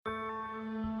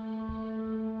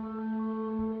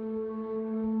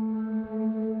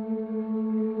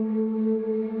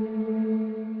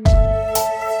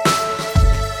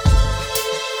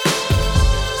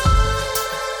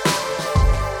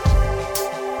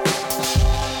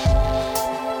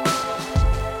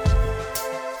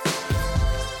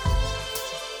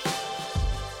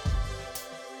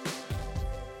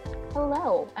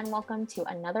welcome to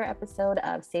another episode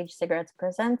of Sage Cigarettes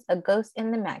Presents A Ghost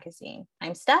in the Magazine.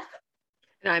 I'm Steph.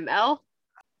 And I'm Elle.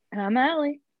 And I'm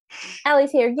Allie. Allie's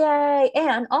here, yay!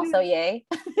 And also yay.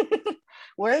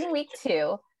 We're in week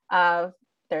 2 of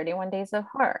 31 Days of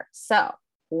Horror. So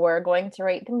we're going to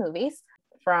rate the movies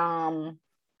from,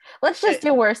 let's just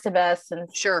do worst to best,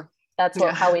 since sure, that's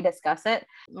how we discuss it.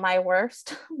 My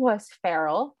worst was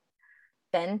Feral,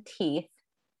 then Teeth,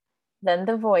 then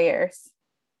The Voyeurs,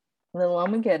 then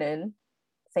Lomageddon,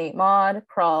 Saint Maud,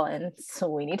 Crawl, and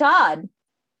Sweeney Todd.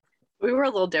 We were a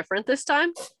little different this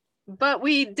time, but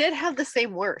we did have the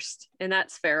same worst, and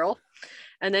that's Feral,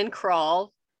 and then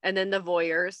Crawl, and then The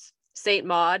Voyeurs, Saint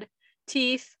Maud,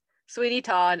 Teeth, Sweeney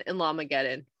Todd, and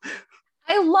Lomageddon.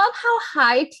 I love how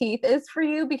high Teeth is for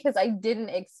you, because I didn't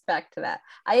expect that.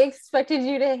 I expected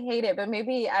you to hate it, but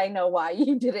maybe I know why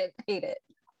you didn't hate it.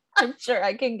 I'm sure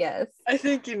I can guess. I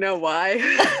think you know why.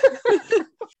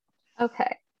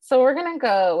 Okay, so we're gonna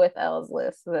go with Elle's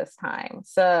list this time.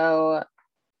 So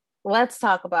let's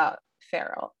talk about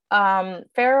Feral.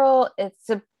 Feral, it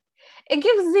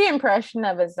gives the impression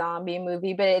of a zombie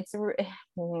movie, but is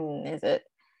it?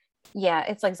 Yeah,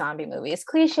 it's like zombie movies.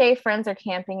 Cliche, friends are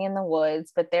camping in the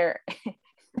woods, but there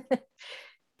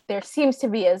seems to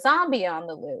be a zombie on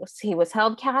the loose. He was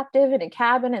held captive in a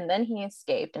cabin, and then he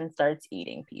escaped and starts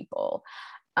eating people.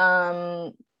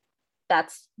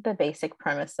 That's the basic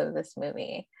premise of this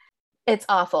movie. It's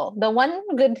awful. The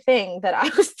one good thing that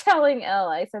I was telling Elle,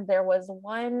 I said there was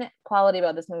one quality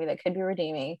about this movie that could be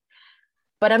redeeming,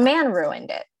 but a man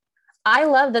ruined it. I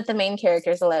love that the main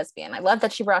character is a lesbian. I love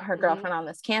that she brought her girlfriend on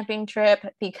this camping trip,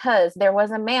 because there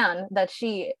was a man that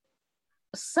she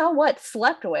somewhat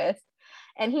slept with,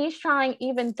 and he's trying,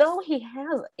 even though he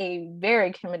has a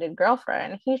very committed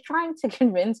girlfriend, he's trying to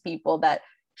convince people that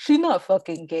she's not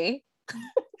fucking gay.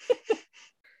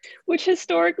 Which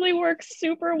historically works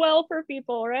super well for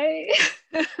people, right?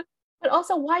 But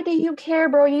also, why do you care,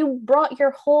 bro? You brought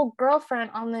your whole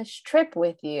girlfriend on this trip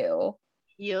with you.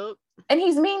 Yup. And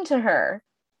he's mean to her.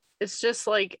 It's just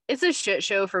like, it's a shit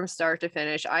show from start to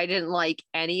finish. I didn't like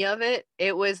any of it.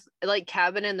 It was like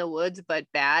Cabin in the Woods, but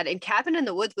bad. And Cabin in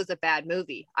the Woods was a bad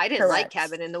movie. I didn't like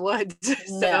Cabin in the Woods.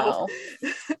 No.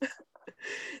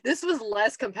 This was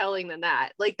less compelling than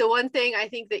that. Like, the one thing I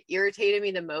think that irritated me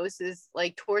the most is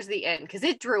like towards the end, because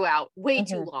it drew out way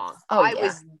too long. I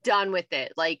was done with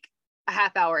it. Like a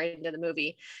half hour into the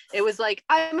movie, it was like,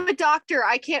 I'm a doctor,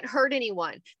 I can't hurt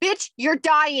anyone. Bitch, you're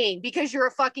dying because you're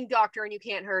a fucking doctor and you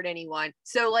can't hurt anyone.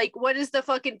 So like, what is the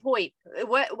fucking point? At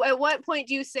what point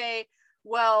do you say,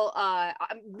 well,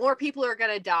 more people are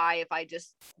gonna die if I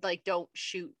just like don't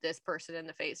shoot this person in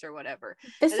the face or whatever?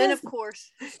 Then of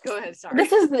course, go ahead. Sorry.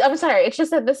 I'm sorry. It's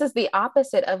just that this is the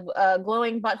opposite of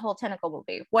glowing butthole tentacle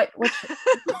movie. Which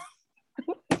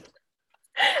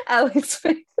Alex,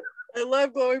 I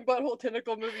love glowing butthole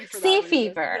tentacle movie for Sea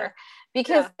Fever,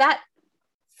 because that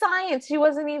science, she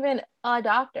wasn't even a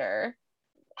doctor,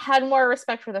 had more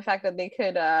respect for the fact that they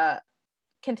could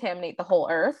contaminate the whole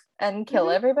earth and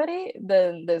kill everybody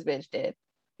than this bitch did.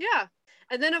 Yeah.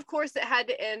 And then of course it had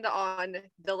to end on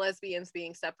the lesbians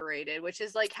being separated, which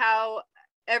is like how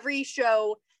every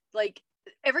show, like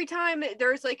every time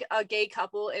there's like a gay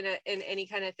couple in any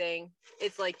kind of thing,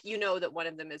 it's like, you know that one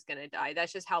of them is gonna die.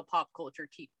 That's just how pop culture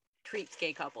treats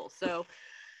gay couples. So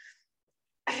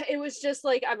it was just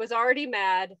like, I was already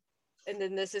mad, and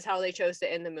then this is how they chose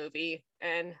to end the movie.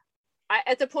 And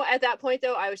at that point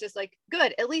though, I was just like,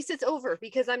 good, at least it's over,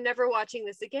 because I'm never watching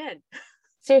this again.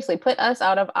 Seriously, put us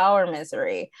out of our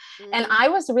misery. And I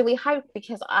was really hyped,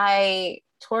 because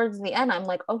towards the end, I'm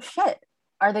like, oh shit,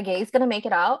 are the gays gonna make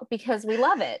it out? Because we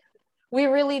love it. We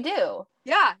really do.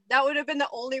 Yeah, that would have been the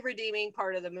only redeeming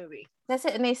part of the movie. That's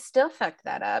it. And they still fucked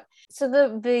that up. So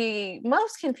the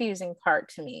most confusing part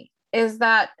to me is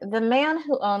that the man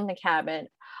who owned the cabin,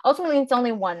 ultimately it's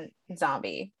only one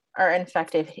zombie or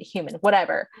infected human,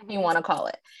 whatever you want to call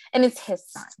it, and it's his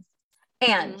son.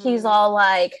 And he's all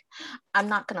like, I'm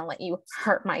not gonna let you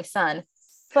hurt my son,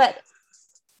 but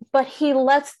he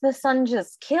lets the son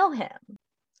just kill him.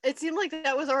 It seemed like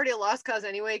that was already a lost cause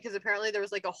anyway, because apparently there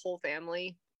was like a whole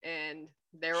family and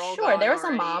they're all sure, there was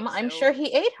already, a mom, so. I'm sure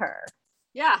he ate her.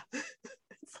 Yeah.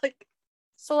 It's like,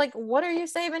 so like, what are you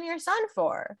saving your son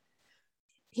for?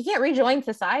 He can't rejoin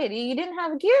society. You didn't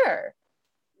have a cure.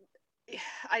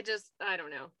 I don't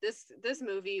know. This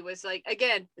movie was like,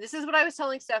 again, this is what I was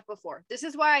telling Steph before. This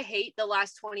is why I hate the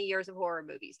last 20 years of horror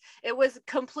movies. It was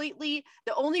completely,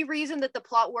 the only reason that the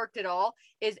plot worked at all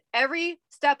is every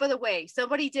step of the way,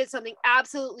 somebody did something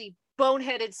absolutely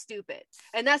boneheaded stupid.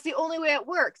 And that's the only way it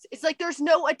works. It's like, there's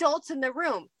no adults in the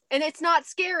room. And it's not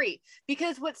scary,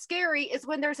 because what's scary is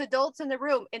when there's adults in the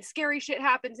room and scary shit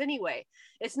happens anyway.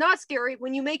 It's not scary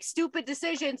when you make stupid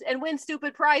decisions and win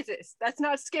stupid prizes. That's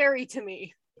not scary to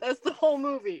me. That's the whole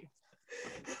movie.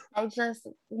 I just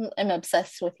am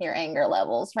obsessed with your anger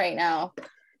levels right now.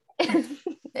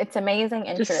 It's amazing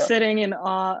and just true. Sitting in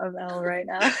awe of Elle right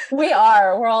now. We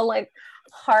are. We're all like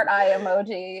heart eye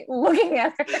emoji looking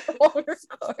at her while we're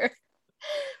recording.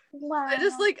 Wow.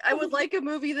 I would like a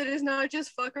movie that is not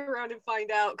just fuck around and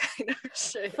find out kind of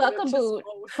shit. Fuck a boot,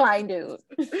 find dude.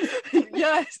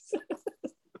 Yes.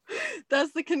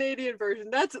 That's the Canadian version.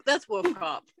 That's Wolf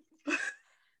Cop.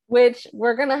 Which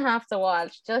we're gonna have to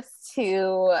watch just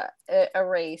to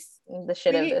erase the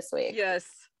shit of this week. Yes.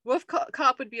 Wolf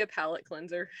Cop would be a palate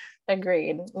cleanser.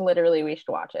 Agreed. Literally, we should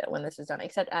watch it when this is done.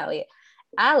 Except Allie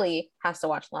has to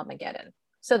watch Lamageddon.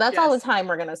 So that's all the time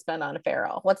we're gonna spend on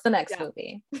Feral. What's the next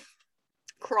movie?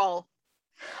 Crawl.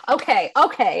 Okay.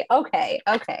 I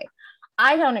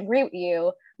don't agree with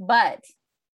you, but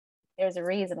there's a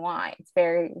reason why. It's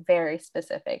very, very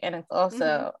specific. And it's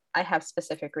also, I have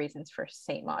specific reasons for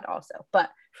Saint Maud also.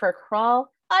 But for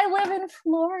Crawl, I live in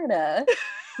Florida.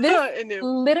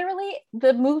 Literally,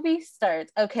 the movie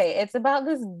starts. Okay, it's about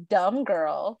this dumb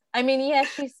girl. I mean, yeah,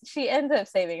 she ends up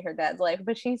saving her dad's life,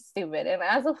 but she's stupid. And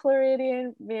as a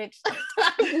Floridian bitch,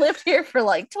 I've lived here for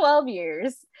like 12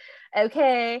 years.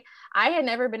 Okay, I had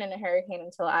never been in a hurricane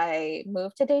until I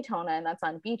moved to Daytona, and that's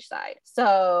on beachside.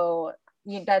 So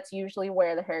that's usually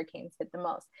where the hurricanes hit the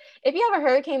most. If you have a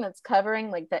hurricane that's covering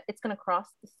like that, it's going to cross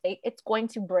the state, it's going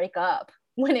to break up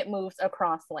when it moves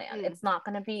across land. It's not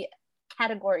going to be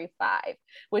category 5,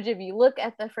 which if you look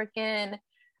at the freaking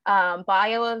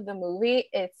bio of the movie,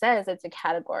 it says it's a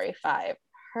category 5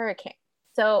 hurricane.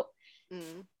 So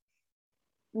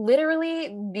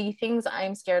literally the things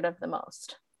I'm scared of the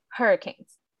most: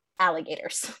 hurricanes,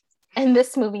 alligators. And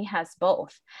this movie has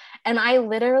both. And I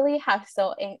literally have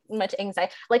so much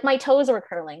anxiety. Like, my toes were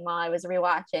curling while I was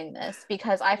rewatching this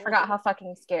because I forgot how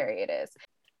fucking scary it is.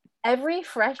 Every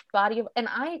fresh body of, and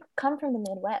I come from the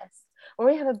Midwest, where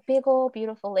we have a big old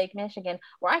beautiful Lake Michigan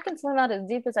where I can swim out as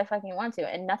deep as I fucking want to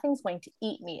and nothing's going to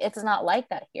eat me. It's not like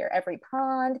that here. Every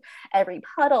pond, every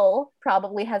puddle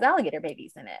probably has alligator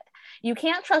babies in it. You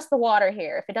can't trust the water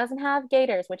here. If it doesn't have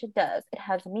gators, which it does, it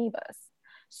has amoebas.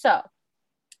 So,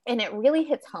 and it really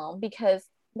hits home because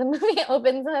the movie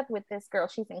opens up with this girl.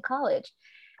 She's in college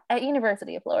at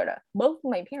University of Florida. Both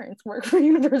of my parents work for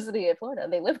University of Florida.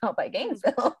 They live out by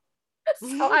Gainesville.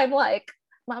 So I'm like,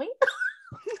 Mommy?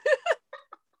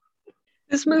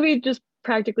 This movie just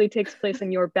practically takes place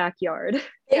in your backyard.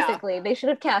 Basically, they should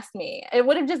have cast me. It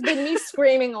would have just been me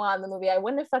screaming along the movie. I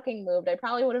wouldn't have fucking moved. I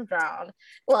probably would have drowned.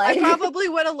 Like, I probably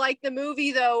would have liked the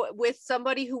movie though with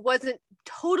somebody who wasn't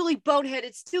totally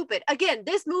boneheaded stupid. Again,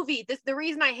 this movie, the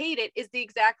reason I hate it is the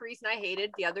exact reason I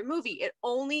hated the other movie. It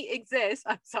only exists.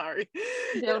 I'm sorry.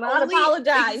 Do not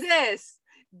apologize. Exists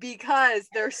because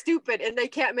they're stupid and they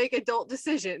can't make adult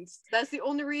decisions. That's the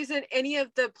only reason any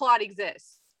of the plot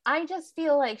exists. I just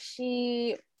feel like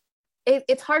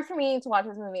it's hard for me to watch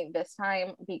this movie this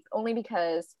time only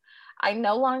because I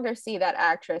no longer see that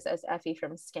actress as Effie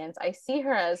from Skins. I see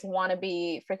her as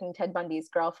wannabe freaking Ted Bundy's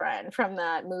girlfriend from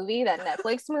that movie, that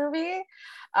Netflix movie.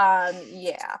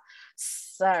 Yeah,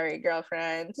 sorry,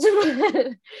 girlfriend.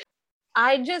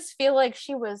 I just feel like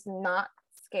she was not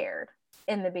scared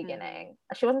in the beginning.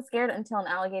 She wasn't scared until an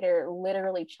alligator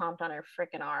literally chomped on her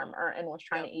freaking arm and was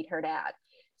trying to eat her dad.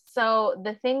 So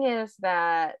the thing is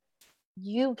that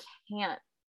you can't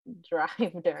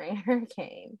drive during a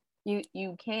hurricane.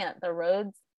 You can't. The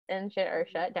roads and shit are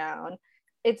shut down.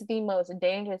 It's the most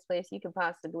dangerous place you could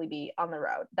possibly be on the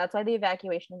road. That's why the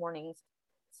evacuation warnings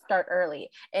start early.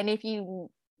 And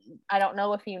I don't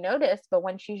know if you noticed, but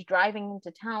when she's driving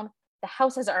into town, the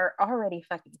houses are already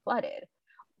fucking flooded.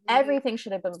 Everything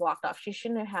should have been blocked off. She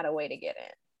shouldn't have had a way to get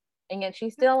in. And yet she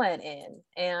still went in.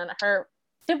 And her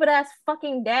stupid ass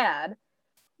fucking dad,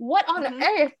 what on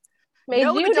earth made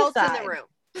no you adults decide? in the room.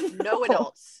 No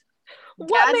adults. What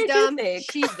Dad's made dumb, you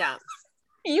think she's dumb.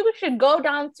 You should go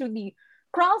down to the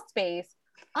crawl space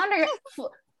under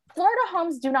Florida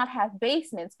homes do not have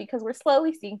basements because we're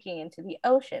slowly sinking into the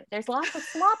ocean. There's lots of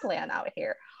swampland out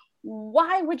here.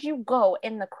 Why would you go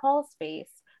in the crawl space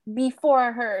before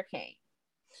a hurricane?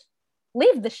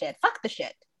 Leave the shit. Fuck the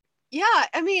shit. Yeah,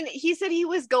 I mean, he said he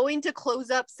was going to close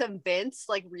up some vents.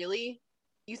 Like, really?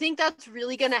 You think that's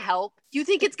really gonna help? Do you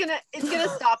think it's gonna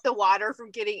stop the water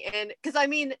from getting in? Because I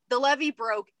mean, the levee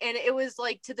broke and it was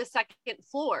like to the second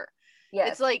floor.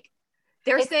 Yes. It's like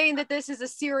They're saying that this is a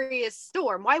serious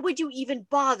storm. Why would you even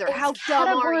bother? It's How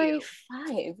dumb are you?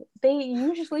 Category 5. They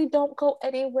usually don't go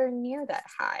anywhere near that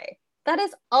high. That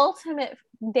is ultimate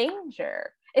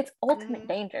danger. It's ultimate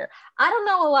danger. I don't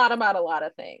know a lot about a lot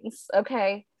of things,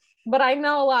 okay? But I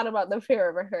know a lot about the fear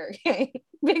of a hurricane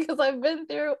because I've been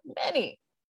through many.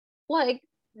 Like,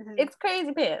 it's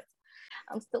crazy pants.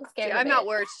 I'm still scared. I'm out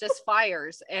where it's just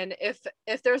fires, and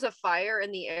if there's a fire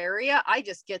in the area, I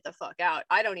just get the fuck out.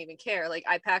 I don't even care. Like,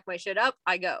 I pack my shit up,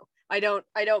 I go. I don't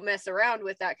mess around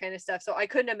with that kind of stuff. So I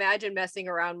couldn't imagine messing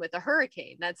around with a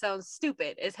hurricane. That sounds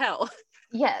stupid as hell.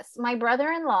 Yes, my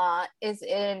brother-in-law is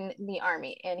in the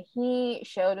army, and he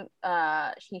showed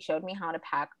me how to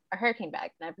pack a hurricane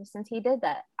bag. And ever since he did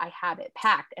that, I have it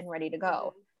packed and ready to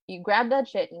go. You grab that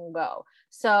shit and go.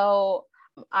 So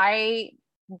I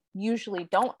usually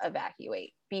don't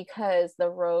evacuate because the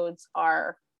roads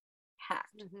are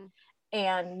packed.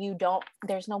 And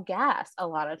there's no gas a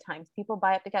lot of times. People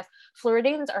buy up the gas.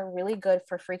 Floridians are really good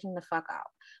for freaking the fuck out.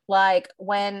 Like,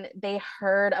 when they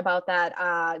heard about that,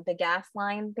 the gas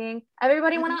line thing,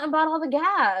 everybody went out and bought all the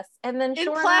gas. And then in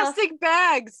plastic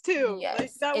bags too. Yes,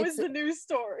 like, that was the news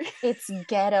story. It's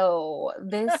ghetto.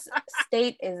 This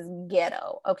state is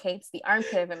ghetto. Okay, it's the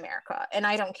armpit of America. And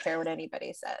I don't care what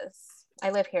anybody says.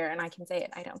 I live here and I can say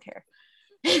it. I don't care.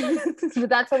 But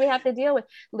that's what we have to deal with.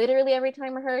 Literally every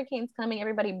time a hurricane's coming,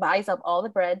 everybody buys up all the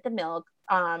bread, the milk,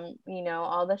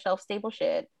 all the shelf stable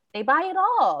shit. They buy it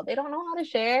all. They don't know how to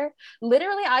share.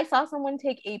 Literally, I saw someone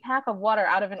take a pack of water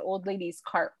out of an old lady's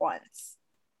cart once.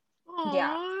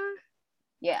 Aww.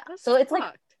 Yeah. That's so it's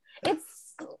fucked. like,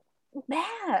 it's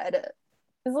bad.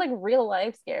 It's like real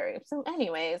life scary. So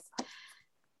anyways,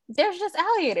 there's just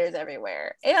alligators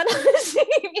everywhere. And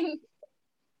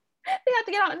they have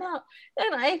to get out and out.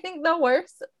 And I think the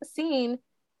worst scene,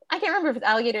 I can't remember if it's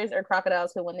alligators or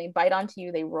crocodiles who, when they bite onto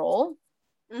you, they roll.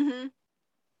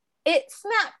 It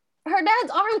snapped her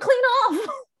dad's arm clean off.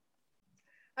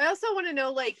 I also want to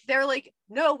know, like, they're like,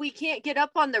 no, we can't get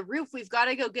up on the roof. We've got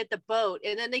to go get the boat.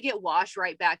 And then they get washed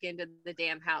right back into the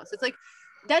damn house. It's like,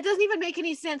 that doesn't even make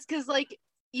any sense. Cause like,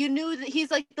 you knew that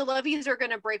he's like, the levees are going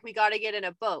to break. We got to get in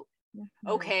a boat.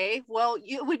 Okay, well,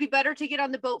 it would be better to get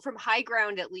on the boat from high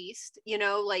ground at least,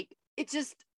 like,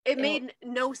 it made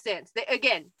no sense.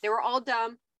 They were all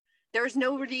dumb. There's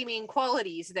no redeeming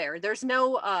qualities there. There's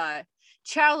no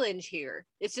challenge here.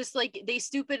 It's just like they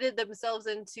stupided themselves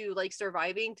into like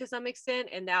surviving to some extent,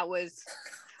 and that was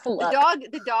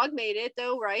the dog made it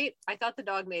though, right? I thought the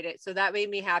dog made it, so that made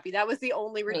me happy. That was the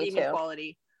only redeeming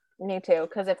quality. Me too,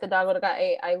 because if the dog would have got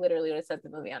ate, I literally would have set the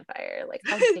movie on fire. Like,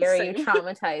 how dare you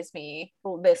traumatize me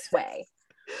this way?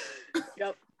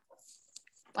 Yep.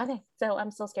 Okay, so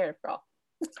I'm still scared of Girl.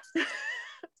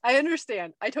 I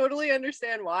understand. I totally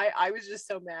understand why. I was just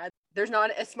so mad. There's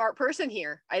not a smart person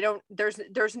here.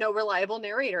 There's no reliable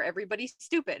narrator. Everybody's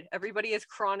stupid. Everybody is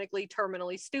chronically,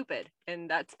 terminally stupid, and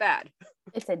that's bad.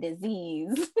 It's a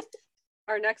disease.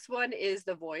 Our next one is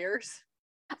The Voyeurs.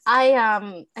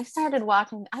 I started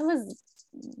watching. I was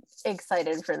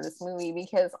excited for this movie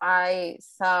because I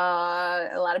saw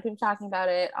a lot of people talking about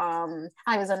it.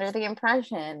 I was under the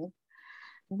impression,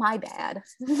 my bad,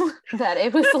 that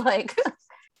it was like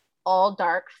all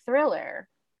dark thriller.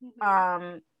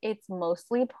 It's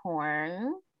mostly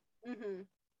porn.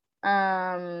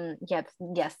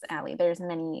 Yes, Allie, there's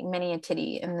many a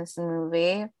titty in this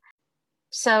movie.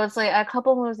 So it's like a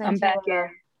couple moves into I'm back in.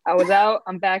 I was out,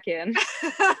 I'm back in.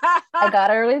 I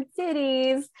got her with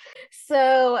titties.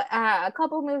 So a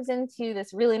couple moves into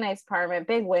this really nice apartment,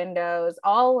 big windows.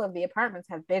 All of the apartments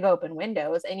have big open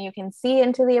windows, and you can see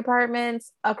into the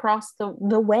apartments across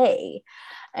the way.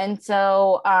 And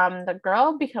so the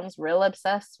girl becomes real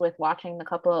obsessed with watching the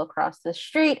couple across the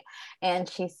street, and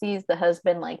she sees the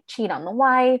husband like cheat on the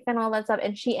wife and all that stuff,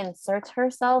 and she inserts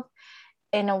herself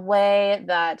in a way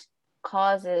that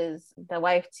causes the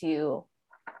wife to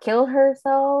kill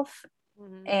herself.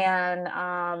 And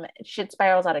shit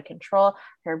spirals out of control.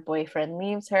 Her boyfriend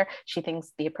leaves her. She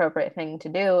thinks the appropriate thing to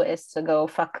do is to go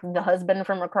fuck the husband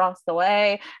from across the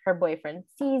way. Her boyfriend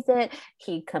sees it.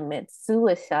 He commits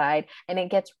suicide, and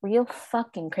it gets real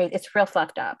fucking crazy. It's real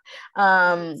fucked up.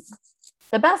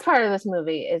 The best part of this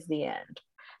movie is the end.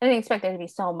 I didn't expect there to be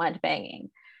so much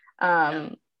banging.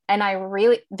 And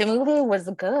the movie was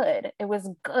good. It was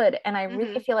good. And I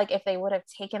really feel like if they would have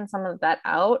taken some of that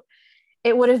out,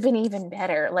 it would have been even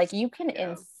better. Like, you can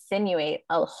insinuate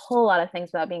a whole lot of things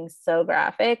without being so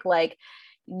graphic. Like,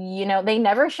 they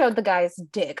never showed the guy's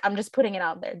dick. I'm just putting it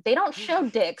out there. They don't show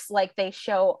dicks like they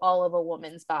show all of a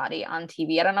woman's body on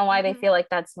TV. I don't know why they feel like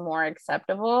that's more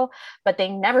acceptable, but they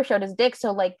never showed his dick.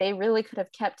 So like, they really could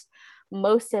have kept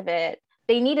most of it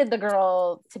they needed the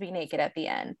girl to be naked at the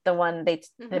end,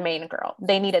 the main girl.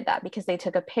 They needed that because they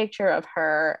took a picture of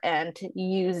her and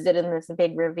used it in this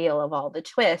big reveal of all the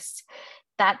twists.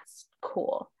 That's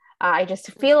cool. I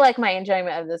just feel like my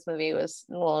enjoyment of this movie was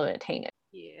a little bit tainted.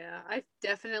 Yeah, I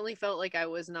definitely felt like I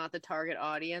was not the target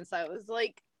audience. I was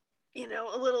like, you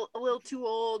know, a little too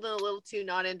old and a little too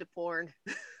not into porn.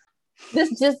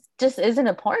 This just isn't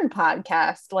a porn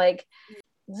podcast. Like,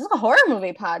 this is a horror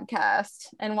movie podcast.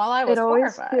 And while I was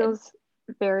horrified, feels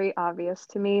very obvious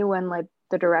to me when like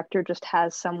the director just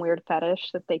has some weird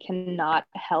fetish that they cannot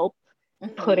help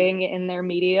putting in their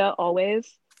media always.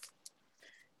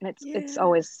 And it's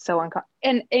always so uncomfortable.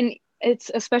 And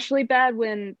it's especially bad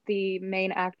when the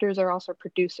main actors are also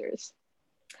producers.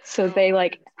 So they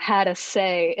like had a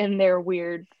say in their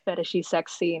weird fetishy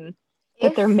sex scene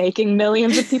that they're making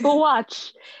millions of people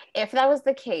watch. If that was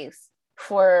the case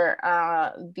for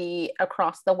the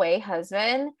across the way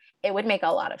husband, it would make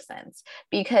a lot of sense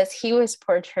because he was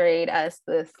portrayed as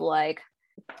this like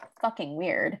fucking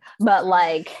weird, but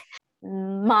like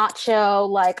macho,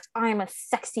 like I'm a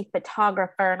sexy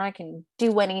photographer and I can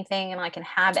do anything and I can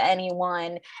have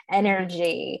anyone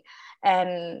energy.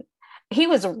 And he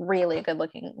was really good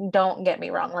looking, don't get me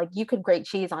wrong, like you could grate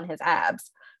cheese on his abs.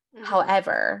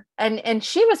 However, and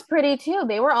she was pretty too.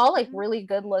 They were all like really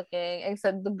good looking,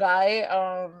 except the guy,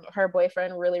 her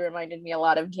boyfriend, really reminded me a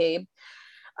lot of Gabe,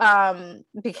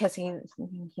 because he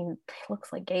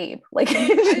looks like Gabe. Like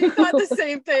I thought the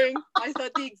same thing. I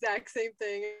thought the exact same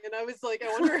thing, and I was like,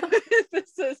 I wonder if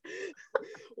this is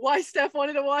why Steph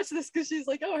wanted to watch this, because she's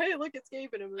like, oh hey, look, it's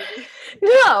Gabe in a movie.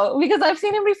 No, because I've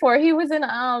seen him before. He was in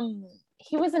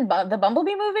the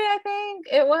Bumblebee movie.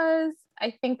 I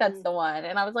think that's the one.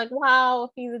 And I was like, wow,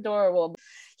 he's adorable.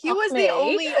 He was the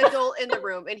only adult in the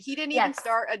room, and he didn't even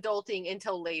start adulting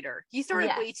until later. He started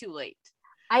way too late.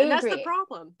 I agree. That's the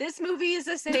problem. This movie is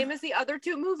the same as the other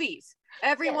two movies.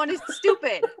 Everyone is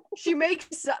stupid. She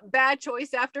makes bad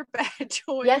choice after bad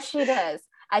choice. Yes, she does.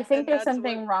 I think there's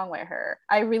something wrong with her.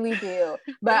 I really do.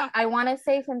 But I want to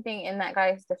say something in that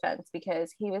guy's defense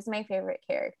because he was my favorite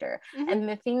character. And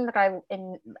the thing that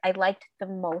I liked the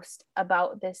most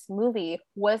about this movie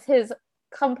was his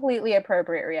completely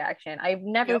appropriate reaction. I've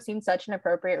never seen such an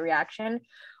appropriate reaction.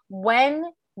 When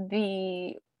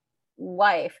the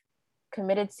wife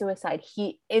committed suicide,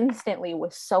 he instantly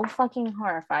was so fucking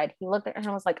horrified. He looked at her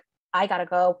and was like, I gotta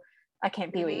go. I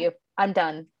can't be with you. I'm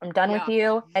done with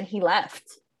you. And he left.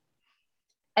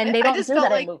 And they don't do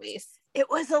that in movies. It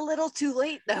was a little too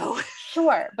late though.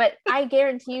 Sure, but I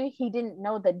guarantee you he didn't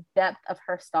know the depth of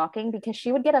her stalking because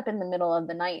she would get up in the middle of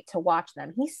the night to watch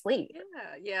them. He sleep.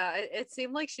 Yeah. It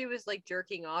seemed like she was like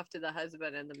jerking off to the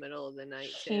husband in the middle of the night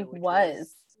too. She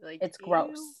was. Like, it's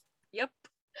gross. Yep.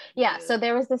 Yeah, so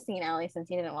there was the scene, Ellie, since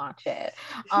you didn't watch it.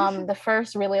 The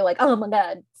first really like, oh my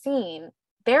god, scene.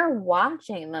 They're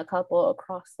watching the couple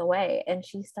across the way, and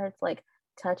she starts like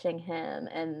touching him,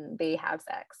 and they have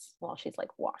sex while she's like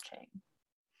watching.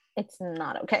 It's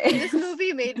not okay. This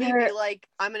movie made me be like,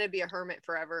 I'm gonna be a hermit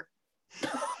forever.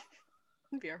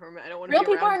 Be a hermit. I don't want to. Real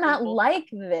people are not like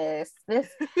this.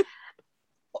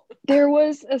 There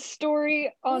was a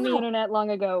story on the internet long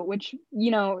ago, which,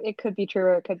 you know, it could be true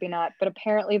or it could be not, but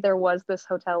apparently there was this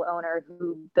hotel owner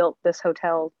who built this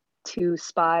hotel to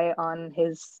spy on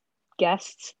his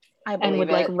guests and would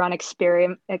like run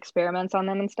experiments on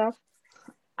them and stuff.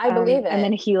 I believe it. And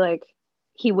then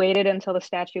he waited until the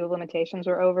statute of limitations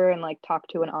were over and like talked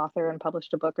to an author and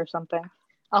published a book or something.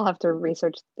 I'll have to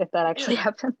research if that actually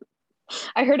happened.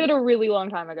 I heard it a really long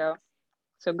time ago,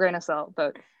 so grain of salt,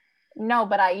 but no,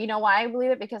 but you know why I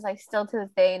believe it? Because I still to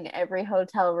this day in every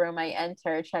hotel room I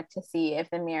enter check to see if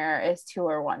the mirror is two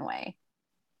or one way.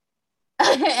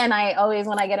 And I always,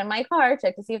 when I get in my car,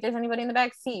 check to see if there's anybody in the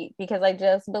back seat because I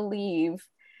just believe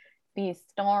these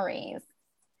stories.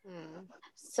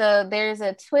 So there's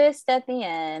a twist at the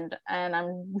end, and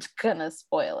I'm gonna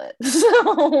spoil it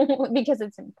because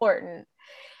it's important.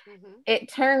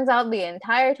 It turns out the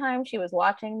entire time she was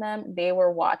watching them, they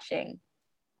were watching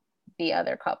the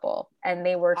other couple, and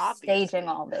they were staging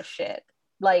all this shit.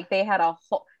 Like they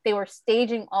were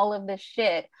staging all of this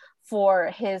shit for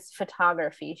his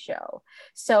photography show.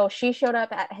 So she showed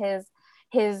up at his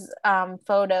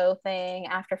photo thing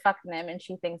after fucking him, and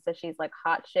she thinks that she's like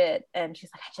hot shit, and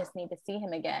she's like, I just need to see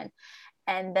him again.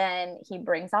 And then he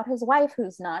brings out his wife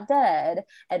who's not dead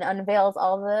and unveils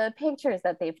all the pictures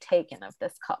that they've taken of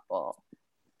this couple.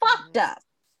 Fucked up.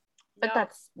 But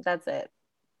that's it.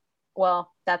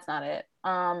 Well, that's not it.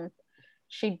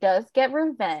 She does get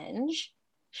revenge.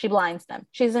 She blinds them.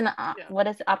 She's an what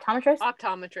is it, optometrist?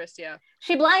 Optometrist, yeah.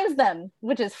 She blinds them,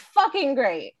 which is fucking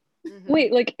great. Mm-hmm.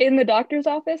 Wait, like in the doctor's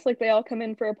office, like they all come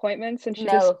in for appointments and she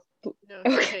just No,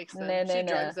 she takes them. She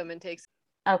drugs them and takes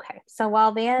them. Okay, so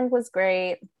while the end was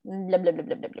great, blah, blah, blah,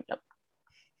 blah, blah, blah, blah.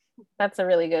 That's a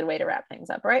really good way to wrap things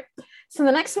up, right? So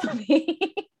the next movie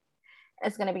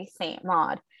is going to be Saint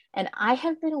Maud. And I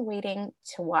have been waiting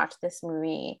to watch this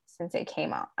movie since it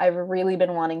came out. I've really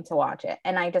been wanting to watch it.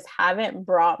 And I just haven't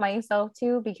brought myself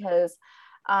to because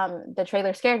the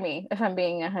trailer scared me, if I'm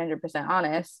being 100%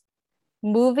 honest.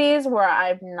 Movies where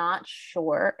I'm not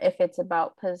sure if it's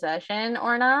about possession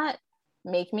or not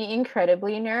make me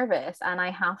incredibly nervous, and I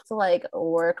have to like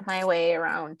work my way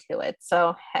around to it.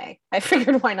 So hey, I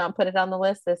figured why not put it on the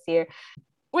list this year.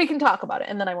 We can talk about it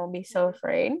and then I won't be so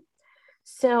afraid.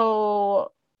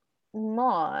 So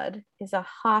Maud is a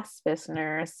hospice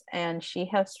nurse and she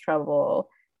has trouble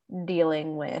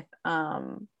dealing with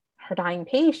her dying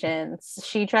patients.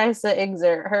 She tries to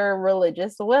exert her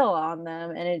religious will on them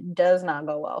and it does not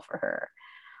go well for her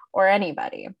or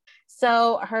anybody.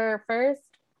 So her first,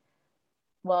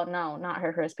 well, no, not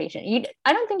her first patient.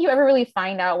 I don't think you ever really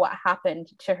find out what happened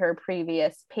to her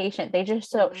previous patient. They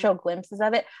just show glimpses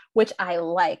of it, which I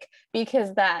like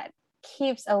because that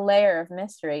keeps a layer of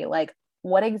mystery. Like,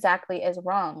 what exactly is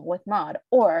wrong with Maud?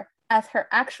 Or, as her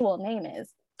actual name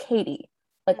is, Katie.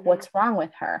 Like, what's wrong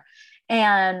with her?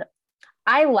 And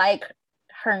I like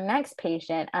her next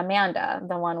patient, Amanda,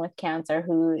 the one with cancer,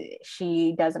 who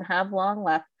she doesn't have long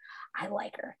left. I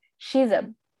like her. She's a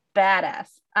badass.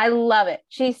 I love it.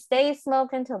 She stays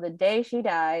smoking till the day she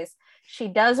dies. She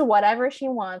does whatever she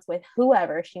wants with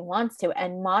whoever she wants to.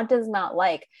 And Maud does not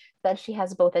like that she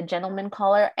has both a gentleman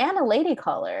caller and a lady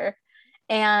caller.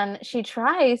 And she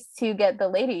tries to get the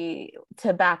lady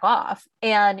to back off.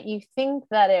 And you think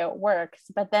that it works.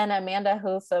 But then Amanda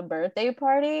hosts a birthday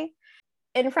party.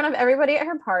 In front of everybody at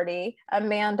her party,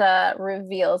 Amanda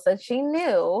reveals that she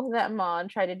knew that Maud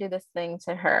tried to do this thing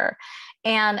to her.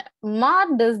 And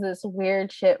Maud does this weird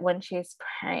shit when she's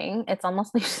praying. It's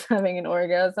almost like she's having an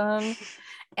orgasm.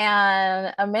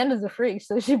 And Amanda's a freak,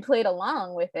 so she played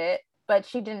along with it, but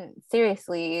she didn't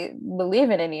seriously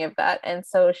believe in any of that. And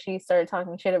so she started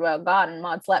talking shit about God, and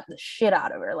Maud slapped the shit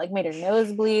out of her, like made her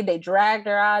nose bleed. They dragged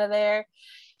her out of there.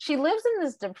 She lives in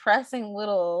this depressing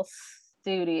little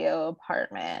studio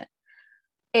apartment.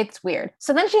 It's weird.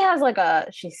 So then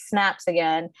she snaps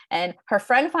again, and her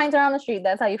friend finds her on the street.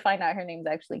 That's how you find out her name's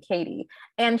actually Katie.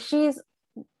 And she's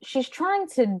trying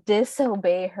to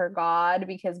disobey her God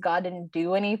because God didn't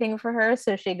do anything for her.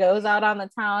 So she goes out on the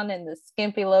town in the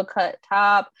skimpy low cut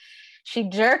top. She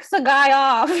jerks a guy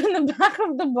off in the back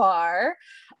of the bar.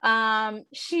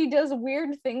 She does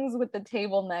weird things with the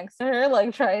table next to her,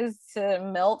 like tries to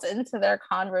melt into their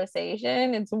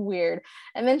conversation. It's weird.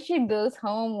 And then she goes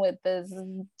home with this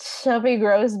chubby,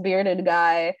 gross, bearded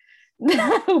guy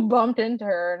who bumped into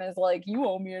her and is like, "You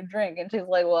owe me a drink." And she's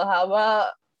like, "Well, how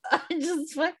about I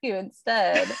just fuck you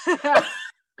instead?"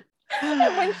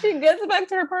 And when she gets back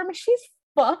to her apartment, she's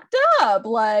fucked up.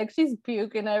 Like, she's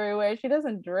puking everywhere. She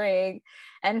doesn't drink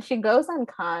and she goes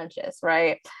unconscious,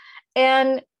 right?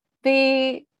 And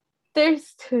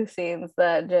there's two scenes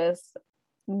that just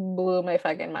blew my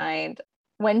fucking mind.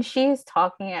 When she's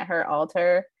talking at her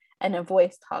altar and a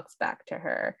voice talks back to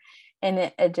her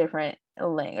in a different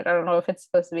language. I don't know if it's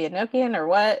supposed to be Enochian or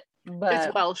what, but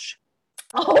it's Welsh.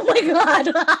 Oh my god.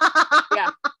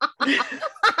 Yeah.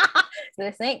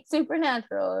 This ain't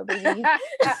supernatural. It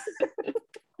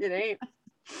ain't.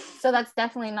 So that's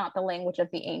definitely not the language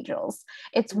of the angels.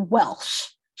 It's Welsh.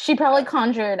 She probably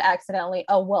conjured accidentally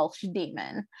a Welsh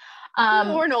demon.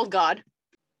 Or an old god.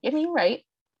 I mean, right.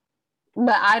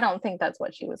 But I don't think that's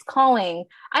what she was calling.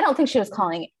 I don't think she was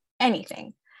calling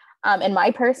anything. In my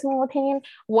personal opinion,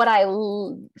 what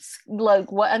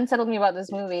unsettled me about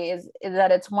this movie is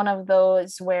that it's one of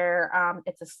those where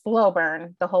it's a slow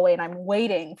burn the whole way, and I'm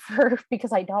waiting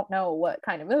because I don't know what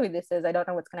kind of movie this is. I don't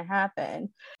know what's going to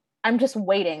happen. I'm just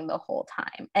waiting the whole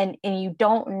time, and you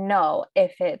don't know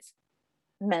if it's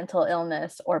mental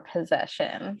illness or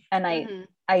possession. And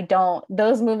I don't.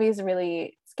 Those movies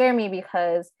really scare me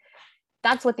because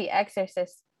that's what The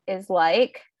Exorcist is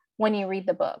like when you read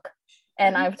the book.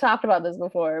 And I've talked about this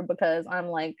before because I'm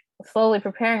like slowly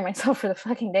preparing myself for the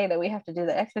fucking day that we have to do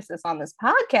The Exorcist on this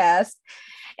podcast.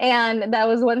 And that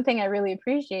was one thing I really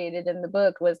appreciated in the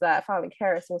book, was that Father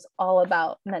Karras was all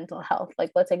about mental health.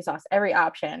 Like, let's exhaust every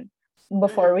option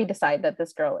before we decide that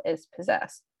this girl is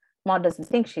possessed. Maud doesn't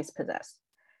think she's possessed.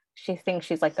 She thinks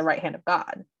she's like the right hand of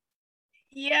God.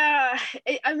 Yeah.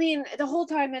 I mean, the whole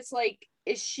time it's like,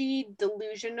 is she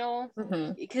delusional?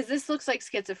 Because this looks like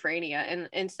schizophrenia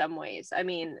in some ways. I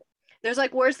mean, there's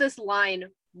like, where's this line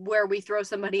where we throw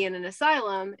somebody in an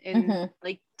asylum and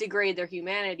like degrade their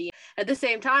humanity. At the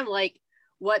same time, like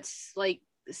what's like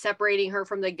separating her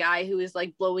from the guy who is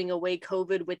like blowing away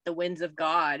COVID with the winds of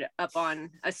God up on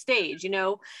a stage, you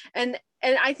know? And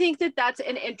I think that that's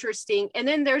an interesting, and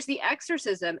then there's the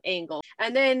exorcism angle.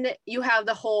 And then you have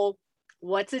the whole,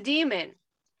 what's a demon?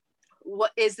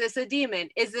 What is this, a demon?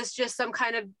 Is this just some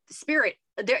kind of spirit?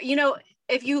 There, you know,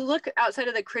 if you look outside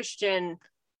of the Christian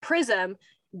prism,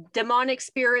 demonic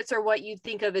spirits, or what you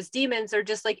think of as demons, are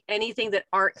just like anything that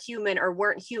aren't human or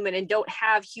weren't human and don't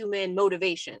have human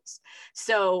motivations.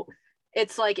 So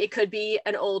it's like, it could be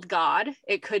an old god,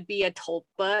 it could be a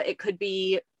tulpa, it could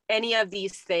be any of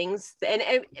these things.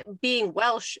 And being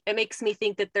Welsh, it makes me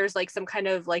think that there's like some kind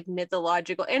of like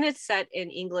mythological, and it's set in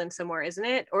England somewhere, isn't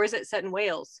it? Or is it set in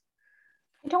Wales?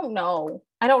 I don't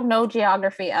know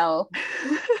geography, Elle.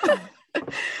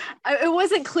 It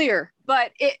wasn't clear,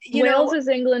 but it, Wales is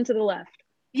England to the left.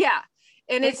 Yeah,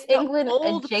 and it's England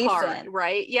old adjacent part,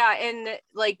 right? Yeah, and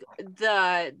like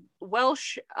the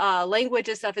Welsh language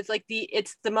and stuff, it's like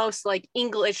it's the most like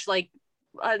English, like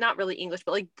not really English,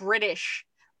 but like British,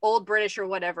 old British or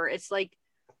whatever. It's like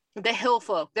the hill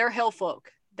folk. They're hill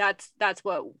folk. That's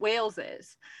what Wales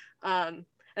is.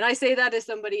 And I say that as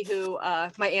somebody who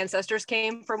my ancestors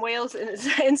came from Wales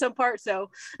in some part. So,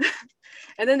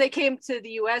 and then they came to the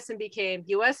US and became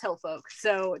US hill folk.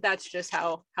 So that's just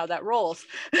how that rolls.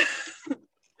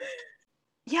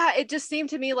 Yeah, it just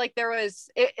seemed to me like there was,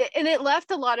 and it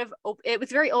left a lot of, it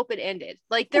was very open-ended.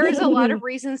 Like there is a lot of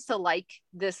reasons to like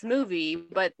this movie,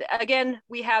 but again,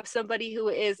 we have somebody who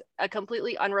is a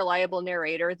completely unreliable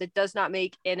narrator that does not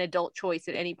make an adult choice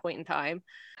at any point in time.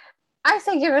 I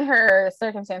say, given her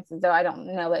circumstances, though, I don't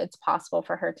know that it's possible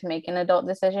for her to make an adult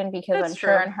decision, because I'm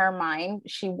sure in her mind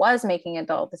she was making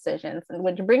adult decisions,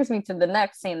 which brings me to the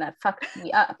next scene that fucked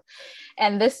me up.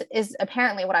 And this is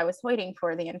apparently what I was waiting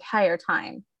for the entire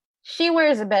time. She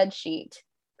wears a bed sheet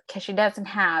because she doesn't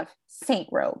have saint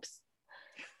robes,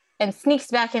 and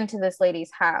sneaks back into this lady's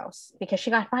house because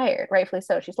she got fired, rightfully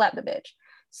so. She slapped the bitch.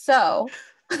 So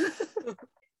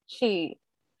she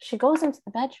goes into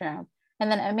the bedroom.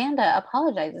 And then Amanda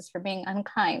apologizes for being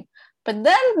unkind. But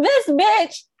then this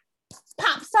bitch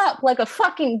pops up like a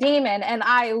fucking demon. And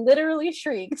I literally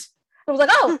shrieked. I was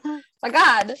like, oh my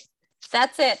God,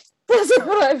 that's it. This is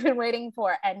what I've been waiting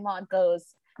for. And Maud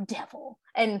goes, devil,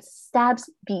 and stabs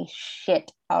the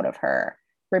shit out of her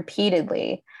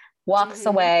repeatedly, walks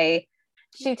away.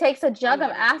 She takes a jug of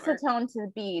acetone to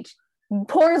the beach,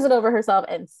 pours it over herself,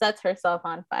 and sets herself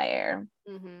on fire.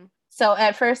 So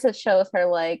at first it shows her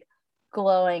like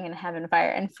glowing and having fire,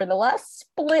 and for the last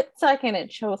split second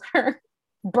it shows her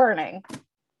burning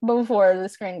before the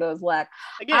screen goes black.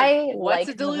 Again, what's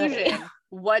a delusion?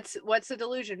 What's a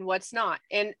delusion? What's not?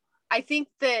 And I think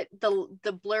that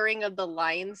the blurring of the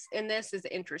lines in this is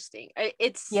interesting. It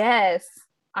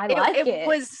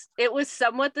was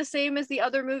somewhat the same as the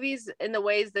other movies in the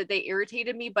ways that they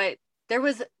irritated me, but there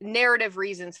was narrative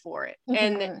reasons for it.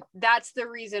 And that's the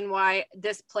reason why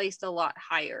this placed a lot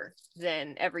higher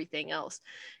than everything else.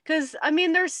 Because I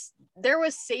mean, there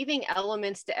was saving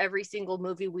elements to every single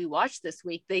movie we watched this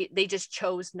week. They just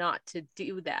chose not to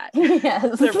do that.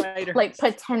 Yes. Like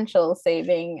potential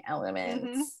saving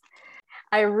elements.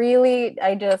 I like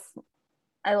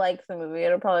the movie.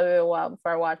 It'll probably be a while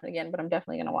before I watch it again, but I'm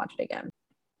definitely gonna watch it again.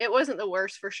 It wasn't the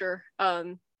worst for sure.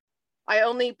 I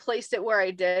only placed it where I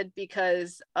did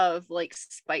because of like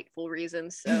spiteful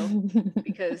reasons. So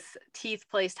because Teeth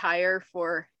placed higher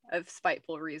for a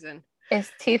spiteful reason.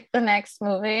 Is Teeth the next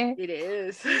movie? It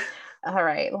is. All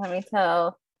right, let me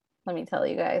tell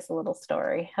you guys a little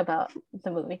story about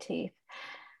the movie Teeth.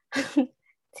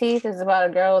 Teeth is about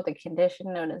a girl with a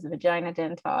condition known as vagina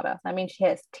dentata. I mean, she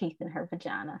has teeth in her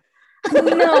vagina.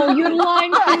 No, you're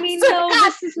lying to me. No,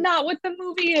 this is not what the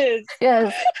movie is.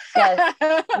 Yes.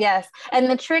 And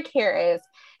the trick here is,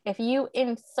 if you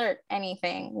insert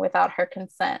anything without her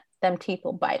consent, them teeth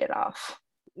will bite it off.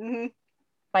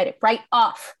 Bite it right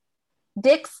off.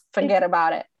 Dicks, forget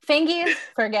about it. Fingies,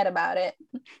 forget about it.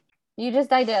 You just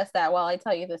digest that while I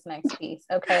tell you this next piece,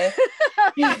 okay?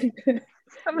 I'm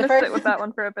gonna sit with that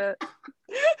one for a bit.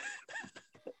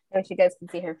 I wish you guys could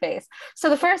see her face. So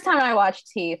the first time I watched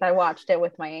Teeth, I watched it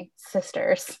with my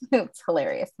sisters. It's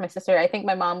hilarious. My sister, I think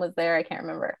my mom was there. I can't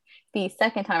remember. The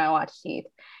second time I watched Teeth,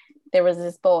 there was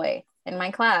this boy in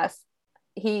my class.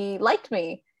 He liked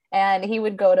me, and he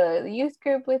would go to the youth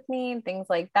group with me and things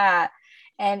like that.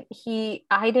 And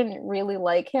I didn't really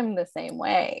like him the same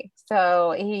way.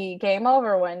 So he came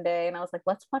over one day and I was like,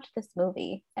 let's watch this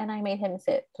movie. And I made him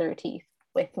sit through Teeth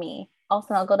with me.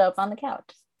 Also, I'll go up on the couch.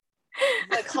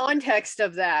 the context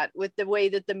of that, with the way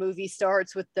that the movie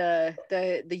starts with the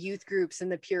youth groups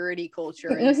and the purity culture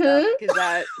and stuff,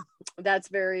 because that's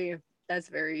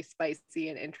very spicy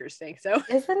and interesting. So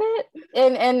isn't it?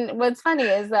 And what's funny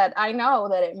is that I know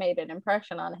that it made an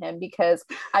impression on him, because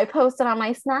I posted on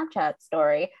my Snapchat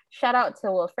story, shout out to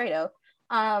Wilfredo,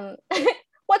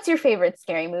 what's your favorite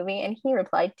scary movie? And he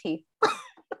replied, Teeth.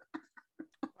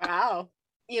 Wow.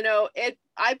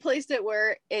 I placed it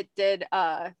where it did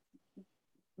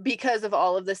because of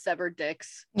all of the severed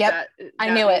dicks. Yep. That I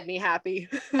knew made it. Me happy.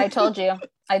 I told you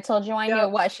I knew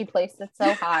why she placed it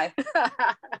so high.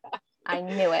 I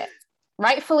knew it.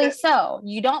 Rightfully so.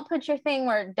 You don't put your thing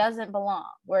where it doesn't belong,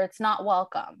 where it's not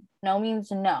welcome. No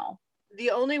means no.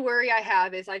 The only worry I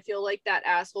have is I feel like that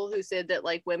asshole who said that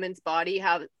like women's bodies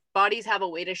have a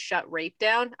way to shut rape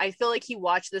down. I feel like he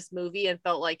watched this movie and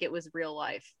felt like it was real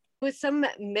life. It was some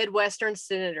Midwestern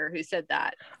senator who said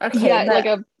that. Okay, yeah, like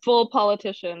a full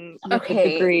politician with a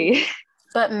degree.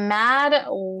 But mad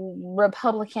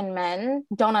Republican men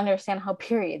don't understand how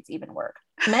periods even work.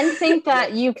 Men think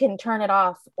that you can turn it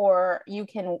off or you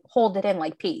can hold it in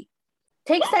like pee.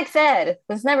 Take sex ed.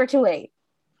 It's never too late.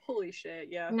 Holy shit,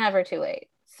 yeah. Never too late.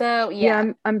 So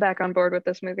yeah, I'm back on board with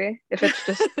this movie. If it's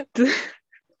just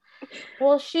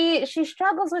well, she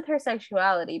struggles with her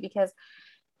sexuality because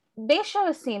they show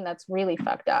a scene that's really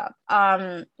fucked up.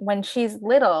 When she's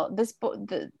little,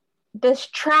 this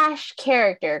trash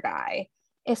character guy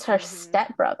is her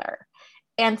stepbrother,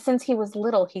 and since he was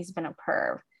little, he's been a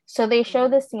perv. So they show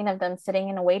the scene of them sitting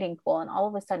in a wading pool, and all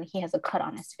of a sudden, he has a cut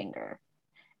on his finger,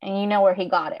 and you know where he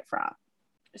got it from.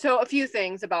 So a few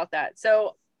things about that.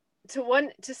 So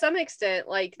to some extent,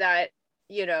 like that,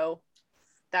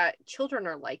 that children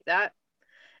are like that.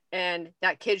 And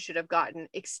that kid should have gotten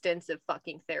extensive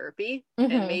fucking therapy.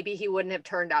 And maybe he wouldn't have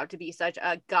turned out to be such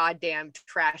a goddamn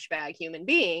trash bag human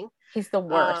being. He's the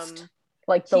worst.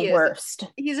 The worst.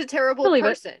 He's a terrible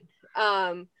person.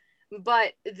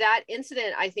 But that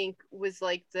incident, I think, was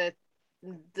like the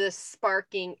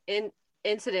sparking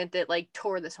incident that like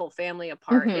tore this whole family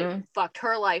apart. It fucked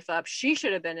her life up. She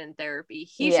should have been in therapy.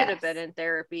 He should have been in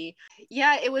therapy.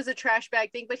 Yeah, it was a trash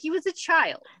bag thing, but he was a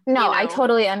child. No, I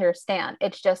totally understand.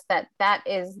 It's just that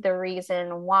is the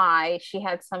reason why she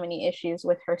had so many issues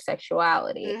with her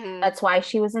sexuality. That's why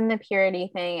she was in the purity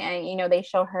thing, and they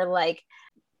show her like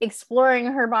exploring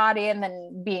her body and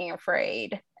then being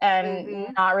afraid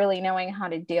and not really knowing how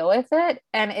to deal with it.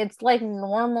 And it's like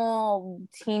normal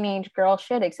teenage girl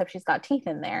shit, except she's got teeth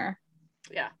in there.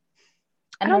 Yeah.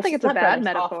 And I don't think it's a bad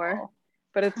metaphor, awful.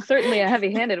 But it's certainly a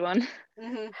heavy-handed one.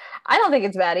 I don't think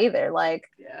it's bad either.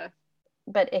 Yeah.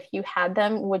 But if you had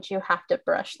them, would you have to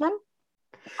brush them?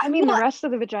 I mean, the rest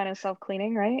of the vagina is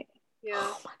self-cleaning, right? Yeah.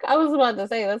 Oh my God, I was about to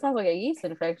say, that sounds like a yeast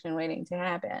infection waiting to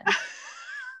happen.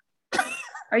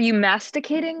 Are you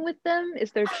masticating with them?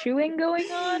 Is there chewing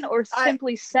going on, or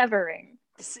simply severing?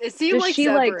 It seemed Does like she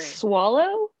severing. Like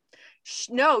swallow?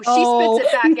 No, she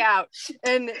spits it back out.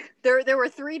 And there were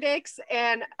 3 dicks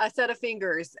and a set of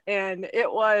fingers, and it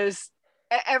was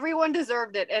everyone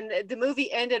deserved it. And the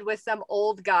movie ended with some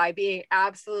old guy being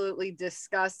absolutely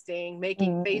disgusting,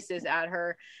 making faces at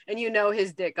her, and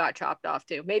his dick got chopped off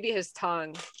too. Maybe his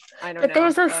tongue. I don't know. But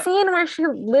there's a scene where she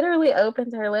literally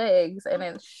opens her legs, and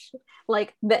it's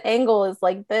like the angle is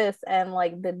like this, and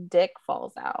like the dick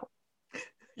falls out.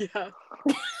 Yeah.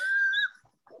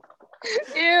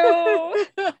 Ew.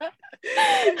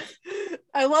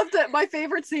 I love that. My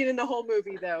favorite scene in the whole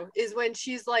movie though is when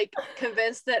she's like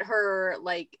convinced that her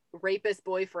like rapist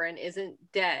boyfriend isn't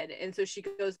dead, and so she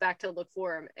goes back to look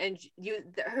for him, and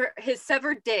his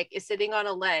severed dick is sitting on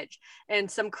a ledge,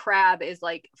 and some crab is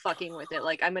like fucking with it,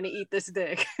 like, I'm gonna eat this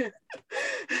dick.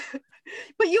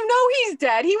 But he's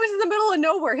dead. He was in the middle of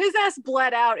nowhere. His ass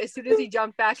bled out as soon as he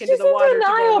jumped back into the water.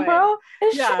 Denial, bro.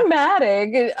 It's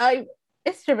dramatic.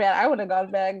 It's dramatic. I would have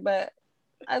gone back, but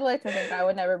I'd like to think I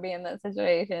would never be in that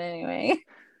situation anyway.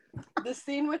 The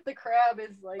scene with the crab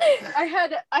is like, I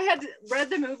had read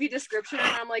the movie description,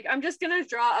 and I'm like, I'm just gonna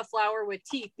draw a flower with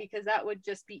teeth because that would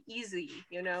just be easy,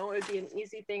 it would be an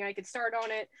easy thing. I could start on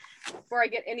it before I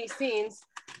get any scenes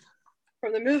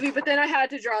from the movie, but then I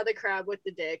had to draw the crab with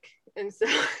the dick, and so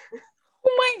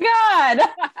oh my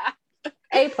God.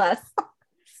 A+.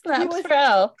 Snaps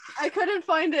pro. I couldn't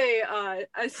find a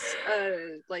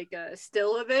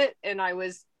still of it, and I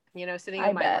was sitting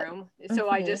in my room, so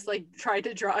I just like tried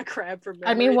to draw a crab from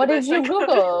memory. I mean, what did you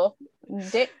Google?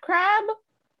 Dick crab?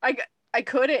 I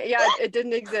couldn't. Yeah, it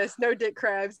didn't exist. No dick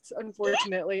crabs,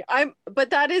 unfortunately. But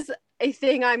that is a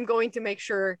thing I'm going to make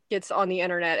sure gets on the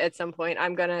internet at some point.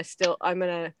 I'm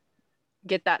gonna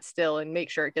get that still and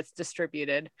make sure it gets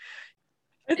distributed.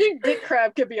 I think Dick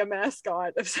Crab could be a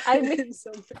mascot of something.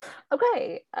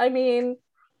 Okay, I mean,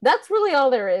 that's really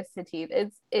all there is to teeth.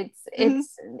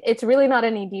 It's really not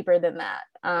any deeper than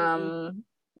that.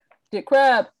 Dick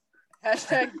Crab.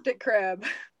 Hashtag Dick Crab.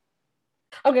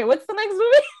 Okay, what's the next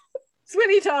movie?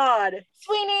 Sweeney Todd.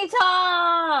 Sweeney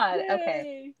Todd. Yay.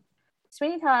 Okay.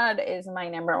 Sweeney Todd is my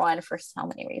number one for so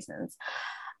many reasons.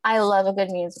 I love a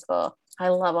good musical. I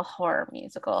love a horror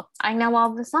musical. I know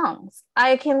all the songs.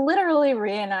 I can literally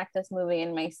reenact this movie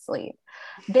in my sleep.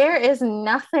 There is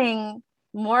nothing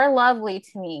more lovely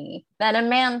to me than a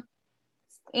man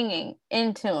singing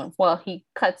in tune while he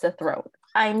cuts a throat.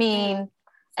 I mean,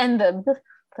 and the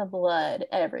blood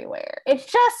everywhere. It's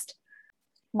just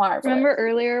marvelous. Remember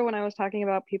earlier when I was talking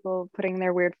about people putting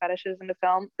their weird fetishes into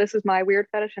film? This is my weird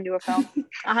fetish into a film.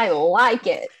 I like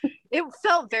it. It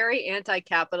felt very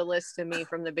anti-capitalist to me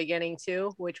from the beginning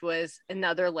too, which was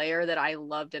another layer that I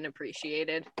loved and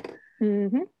appreciated.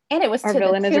 Mm-hmm. And it was our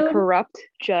villain is a corrupt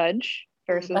judge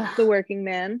versus the working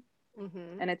man.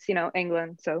 Mm-hmm. And it's,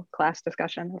 England, so class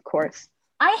discussion, of course.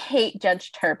 I hate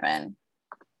Judge Turpin.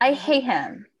 I hate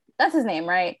him. That's his name,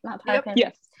 right? Not Turpin.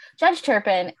 Yep. Yes. Judge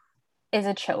Turpin is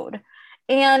a chode.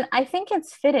 And I think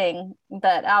it's fitting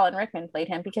that Alan Rickman played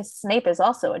him because Snape is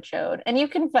also a chode. And you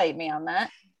can fight me on that.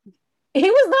 He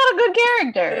was not a good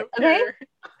character.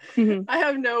 Okay. I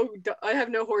have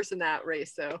no horse in that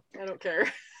race, so I don't care.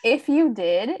 If you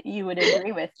did, you would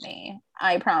agree with me.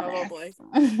 I promise. Probably.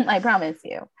 I promise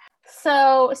you.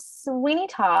 So Sweeney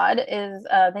Todd is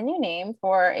the new name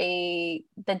for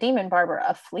the demon barber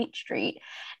of Fleet Street.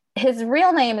 His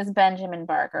real name is Benjamin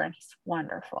Barker, and he's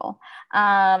wonderful.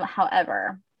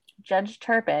 However, Judge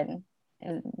Turpin,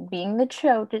 being the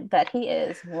chode that he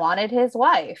is, wanted his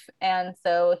wife, and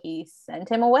so he sent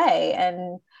him away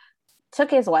and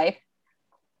took his wife.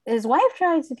 His wife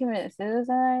tried to commit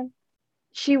suicide.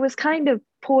 She was kind of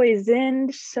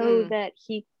poisoned so that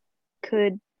he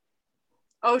could.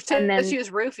 Oh, and then she was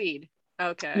roofied.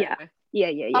 Okay.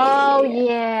 Yeah. Oh,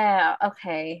 yeah.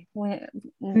 Okay.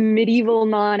 Medieval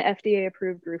non-FDA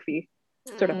approved roofie.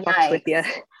 Sort of fucks with you.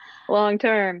 Long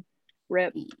term.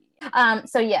 Rip.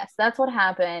 So yes, that's what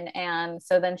happened. And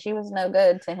so then she was no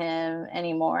good to him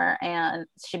anymore. And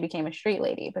she became a street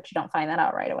lady, but you don't find that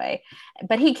out right away.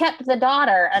 But he kept the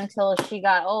daughter until she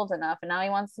got old enough. And now he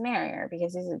wants to marry her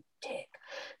because he's a dick.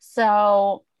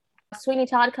 So Sweeney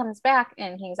Todd comes back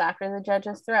and he's after the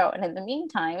judge's throat. And in the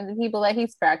meantime, the people that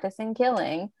he's practicing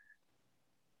killing,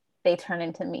 they turn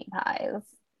into meat pies.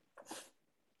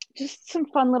 Just some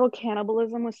fun little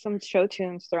cannibalism with some show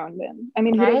tunes thrown in. I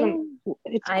mean, who doesn't?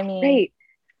 It's great.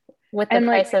 With the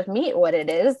price of meat, what it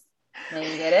is, then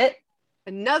you get it.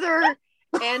 Another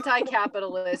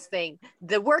anti-capitalist thing.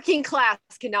 The working class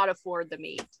cannot afford the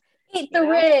meat. Eat the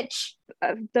rich.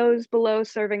 Those below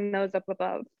serving those up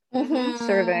above. Mm-hmm.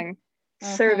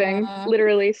 Serving,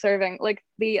 literally serving. Like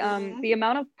the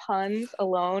amount of puns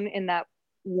alone in that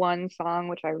one song,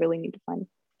 which I really need to find.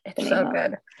 It's so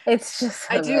good. It's just so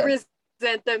I do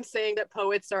resent them saying that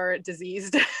poets are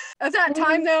diseased. At that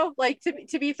time though, like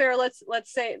to be fair, let's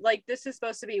say like this is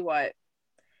supposed to be what,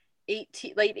 late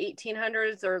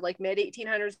 1800s or like mid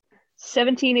 1800s.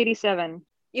 1787.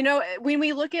 When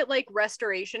we look at like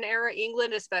Restoration era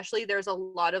England especially, there's a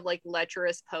lot of like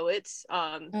lecherous poets.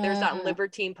 There's that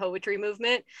libertine poetry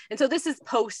movement, and so this is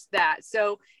post that,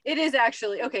 so it is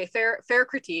actually okay. Fair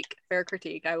critique.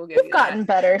 I will give you that. We've gotten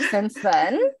better since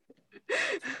then.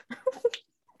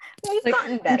 We've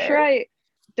gotten better. I'm sure I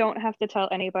don't have to tell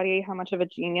anybody how much of a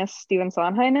genius Stephen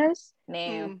Sondheim is.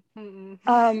 No.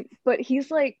 But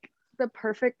he's like the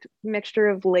perfect mixture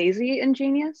of lazy and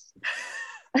genius.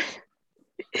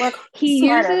 He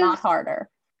smarter, not harder.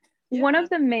 One of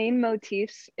the main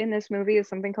motifs in this movie is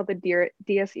something called the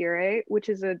Dies Irae, which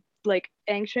is a like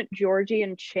ancient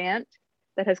Georgian chant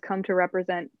that has come to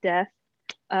represent death.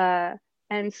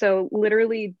 And so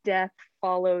literally death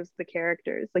follows the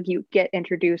characters. Like you get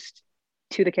introduced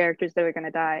to the characters that are going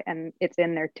to die and it's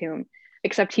in their tune,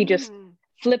 except he just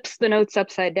flips the notes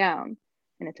upside down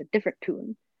and it's a different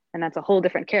tune. And that's a whole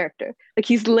different character. Like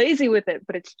he's lazy with it,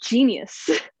 but it's genius.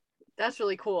 That's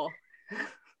really cool.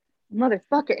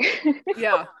 Motherfucker.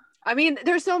 Yeah. I mean,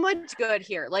 there's so much good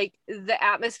here. Like the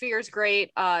atmosphere is great.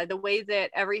 The way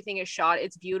that everything is shot,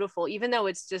 it's beautiful. Even though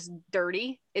it's just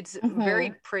dirty, it's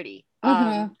very pretty.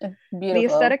 The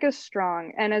aesthetic is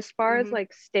strong. And as far as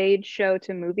like stage show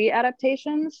to movie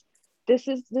adaptations, this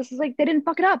is like they didn't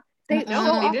fuck it up. They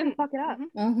didn't fuck it up.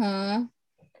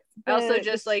 I also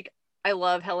just like I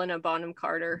love Helena Bonham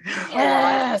Carter.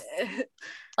 Yes.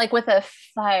 Like with a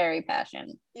fiery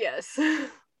passion. Yes.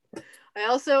 I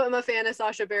also am a fan of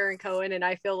Sacha Baron Cohen, and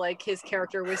I feel like his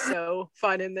character was so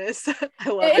fun in this. I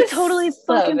love it. I totally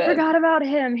fucking forgot about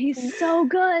him. He's so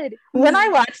good. When I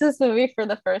watched this movie for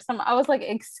the first time, I was like,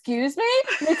 excuse me?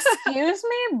 Excuse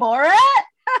me? Borat?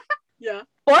 Yeah.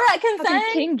 Borat can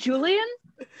say King Julian?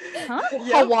 Huh? Yep.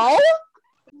 Hello?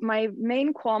 My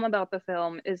main qualm about the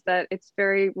film is that it's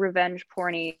very revenge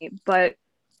porny, but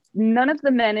none of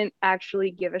the men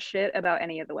actually give a shit about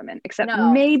any of the women, except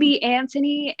maybe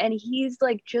Anthony, and he's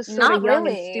like just sort of young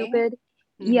and stupid.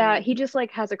 Mm-hmm. Yeah, he just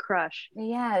like has a crush.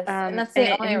 Yes, and that's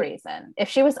the only reason. If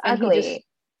she was ugly,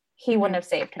 he wouldn't have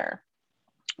saved her.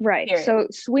 Right. Period. So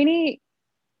Sweeney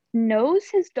knows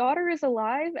his daughter is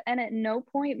alive and at no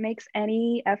point makes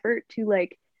any effort to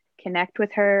like connect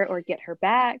with her or get her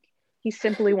back. He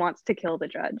simply wants to kill the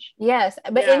judge. Yes,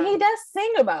 but and he does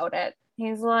sing about it.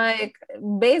 He's like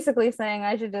basically saying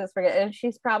I should just forget, and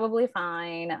she's probably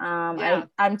fine.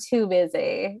 I'm too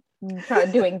busy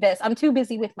doing this. I'm too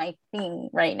busy with my thing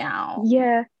right now.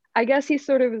 Yeah, I guess he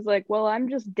sort of is like, well, I'm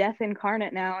just death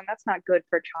incarnate now, and that's not good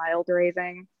for child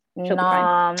raising.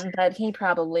 But he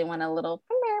probably went a little,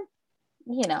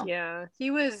 Yeah,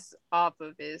 he was off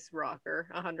of his rocker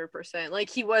 100%. Like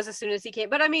he was as soon as he came.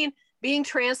 But I mean, being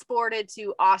transported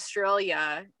to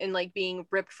Australia and like being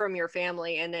ripped from your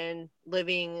family and then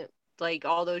living like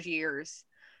all those years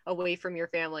away from your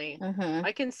family,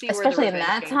 I can see especially where the in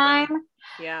that time from.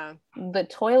 Yeah, the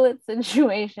toilet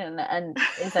situation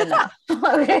is enough.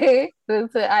 Okay, who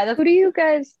do you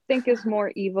guys think is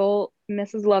more evil,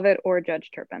 Mrs. Lovett or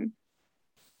Judge Turpin?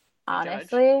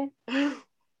 Honestly,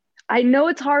 I know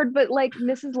it's hard, but like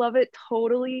Mrs. Lovett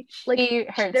totally like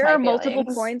there are multiple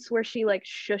points where she like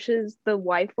shushes the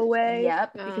wife away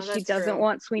because she doesn't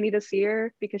want Sweeney to see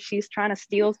her because she's trying to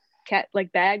steal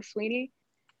bag Sweeney,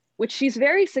 which she's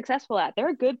very successful at. They're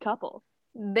a good couple.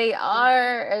 They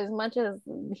are, as much as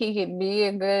he could be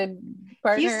a good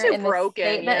partner. He's too broken.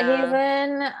 The state that he's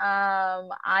in.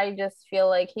 I just feel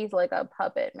like he's like a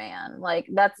puppet man. Like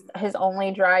that's his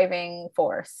only driving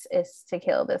force is to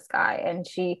kill this guy, and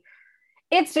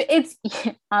it's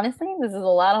honestly, this is a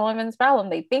lot of women's problem.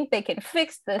 They think they can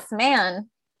fix this man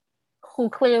who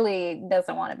clearly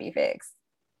doesn't want to be fixed.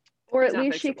 Or at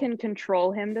least she can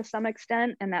control him to some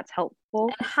extent, and that's helpful.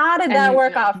 And how did that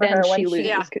work out for her when she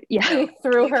loses? He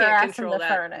threw her ass in the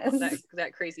furnace?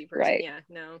 That crazy person. Right. Yeah,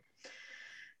 no.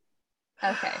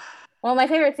 Okay. Well, my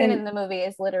favorite scene in the movie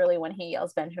is literally when he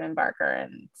yells Benjamin Barker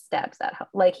and stabs that.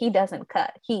 Like he doesn't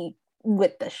cut. He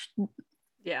with the.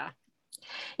 Yeah.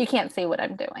 You can't see what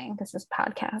I'm doing. This is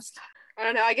podcast. I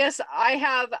don't know. I guess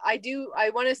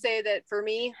I want to say that for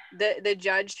me, the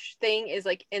judge thing is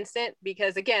like instant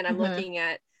because again, I'm looking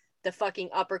at the fucking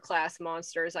upper class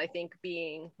monsters, I think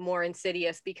being more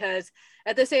insidious because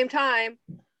at the same time,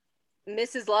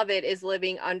 Mrs. Lovett is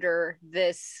living under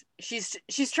this. She's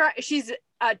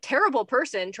a terrible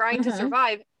person trying to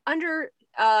survive under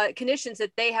conditions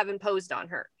that they have imposed on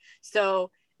her. So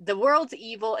the world's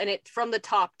evil and it's from the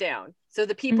top down. So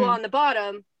the people on the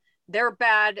bottom, they're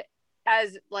bad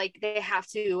as like they have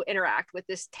to interact with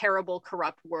this terrible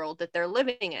corrupt world that they're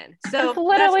living in. So that's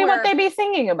literally what they be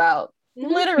singing about.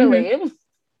 Literally.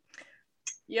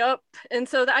 Yep. And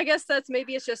so I guess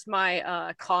it's just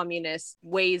my communist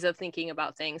ways of thinking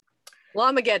about things.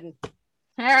 Llamageddon.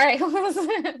 All right,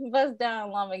 buzz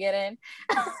down Llamageddon.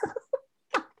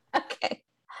 Okay.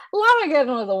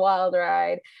 Llamageddon was a wild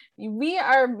ride. We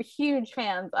are huge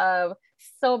fans of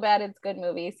So Bad It's Good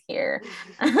movies here.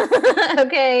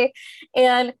 Okay.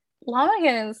 And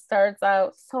Llamageddon starts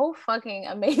out so fucking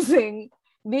amazing.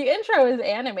 The intro is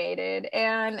animated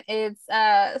and it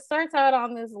starts out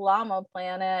on this llama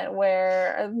planet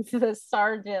where the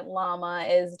sergeant llama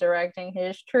is directing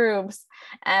his troops,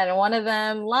 and one of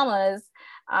them llamas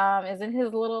is in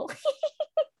his little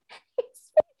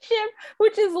spaceship,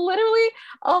 which is literally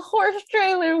a horse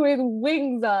trailer with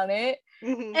wings on it,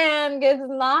 and gets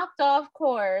knocked off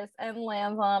course and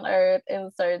lands on Earth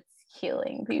and starts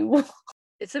killing people.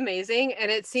 It's amazing, and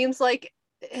it seems like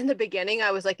in the beginning I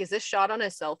was like, is this shot on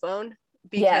a cell phone?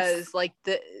 Because like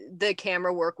the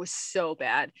camera work was so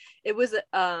bad. It was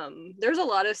there's a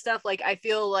lot of stuff, like I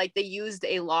feel like they used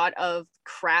a lot of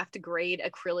craft grade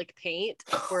acrylic paint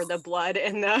for the blood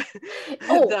and the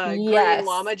green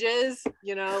llama jizz,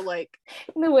 like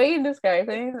the way you describe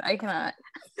things, I cannot.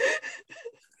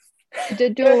 I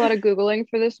did do a lot of Googling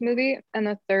for this movie, and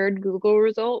the third Google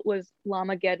result was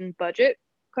Llamageddon budget ?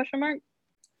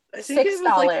 I think it was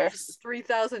like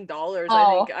 $3,000.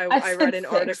 I think I read an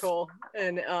article,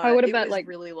 and I would have bet like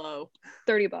really low,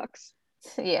 $30.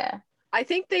 Yeah, I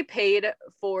think they paid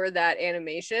for that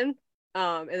animation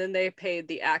And then they paid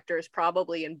the actors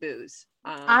probably in booze.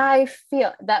 I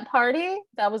feel that party,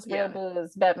 that was real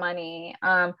booze, bet money.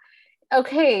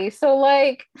 Okay, so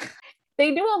like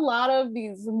they do a lot of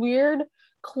these weird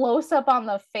close up on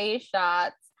the face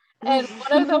shots. And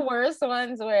one of the worst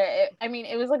ones where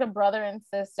it was like a brother and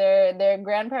sister, their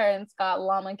grandparents got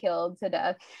llama killed to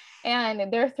death,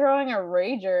 and they're throwing a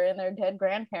rager in their dead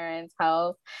grandparents'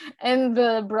 house. And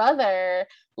the brother,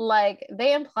 like,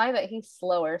 they imply that he's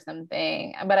slow or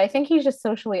something, but I think he's just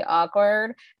socially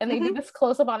awkward. And they do this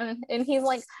close up on him, and he's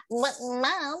like, "What,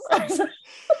 mom?"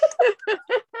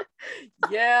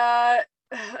 Yeah.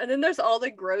 And then there's all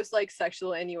the gross like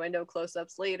sexual innuendo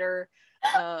close-ups later.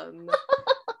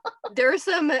 There's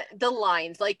the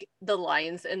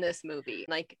lines in this movie,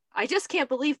 like, I just can't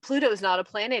believe Pluto's not a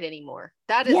planet anymore.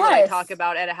 That is what I talk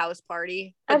about at a house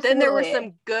party. But Absolutely. Then there were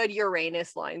some good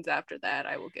Uranus lines after that.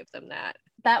 I will give them that.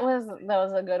 That was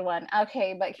a good one.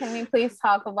 Okay, but can we please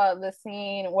talk about the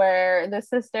scene where the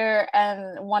sister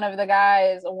and one of the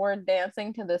guys were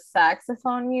dancing to the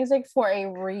saxophone music for a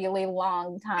really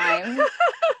long time?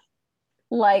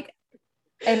 Like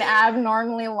an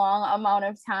abnormally long amount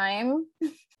of time.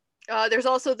 There's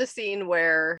also the scene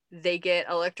where they get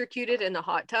electrocuted in the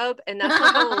hot tub, and that's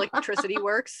not how electricity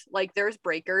works. Like, there's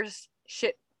breakers,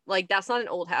 shit. Like, that's not an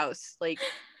old house. Like,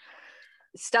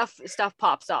 stuff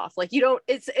pops off. Like, you don't.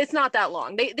 It's not that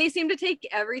long. They seem to take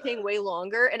everything way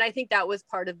longer, and I think that was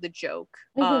part of the joke.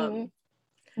 Well,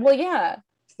 yeah.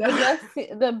 So.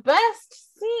 The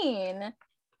best scene,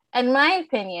 in my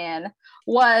opinion,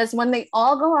 was when they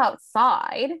all go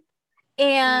outside,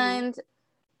 and.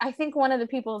 I think one of the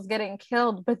people is getting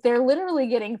killed, but they're literally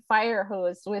getting fire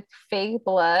hosed with fake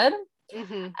blood.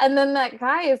 And then that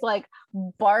guy is like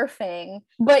barfing,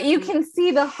 but you can see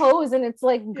the hose and it's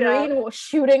like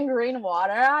shooting green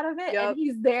water out of it. And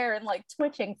he's there and like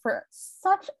twitching for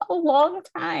such a long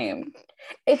time.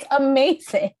 It's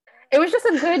amazing. It was just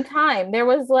a good time. There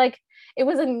was like, it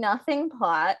was a nothing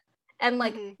plot. And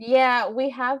like, we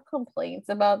have complaints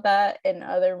about that in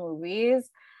other movies.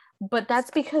 But that's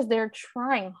because they're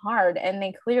trying hard and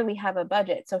they clearly have a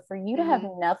budget. So for you to have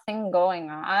nothing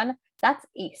going on, that's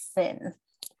a sin.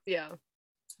 Yeah.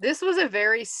 This was a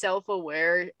very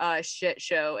self-aware shit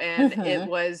show. And it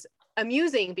was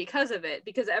amusing because of it,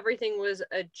 because everything was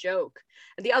a joke.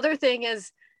 And the other thing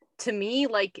is, to me,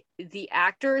 like, the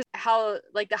actors, how,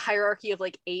 like, the hierarchy of,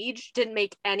 like, age didn't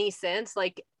make any sense.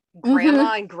 Like,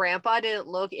 grandma and grandpa didn't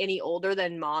look any older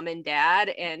than mom and dad,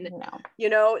 and you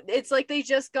know, it's like they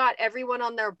just got everyone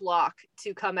on their block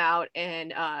to come out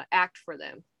and act for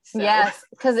them. So. Yes,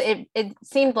 because it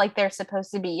seemed like they're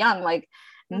supposed to be young, like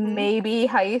maybe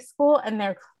high school, and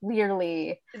they're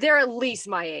at least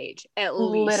my age, at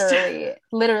least.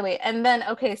 literally. And then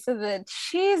so the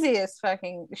cheesiest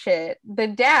fucking shit, the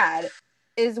dad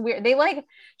is weird. They like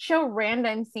show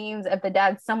random scenes of the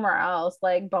dad somewhere else,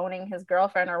 like boning his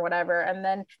girlfriend or whatever, and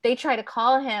then they try to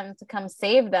call him to come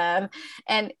save them,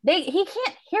 and he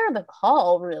can't hear the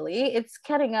call really. It's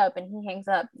cutting up, and he hangs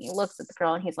up. He looks at the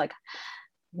girl, and he's like,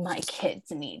 "My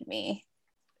kids need me."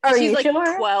 She's like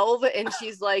sure? 12, and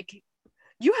she's like,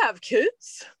 "You have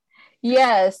kids?"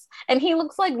 Yes, and he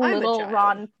looks like little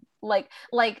Ron, like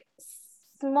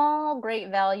small Great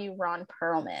Value Ron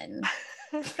Perlman.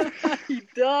 He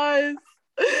does.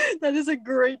 That is a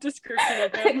great description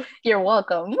of him. You're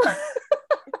welcome.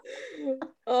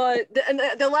 And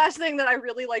the last thing that I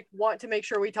really want to make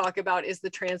sure we talk about is the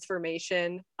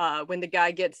transformation when the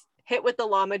guy gets hit with the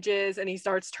llama jizz and he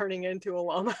starts turning into a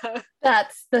llama.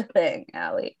 That's the thing,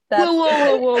 Allie.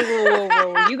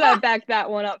 Whoa. You gotta back that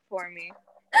one up for me.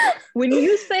 When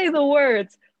you say the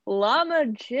words llama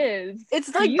jizz,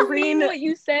 it's like green. Mean what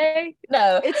you say?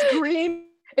 No, it's green.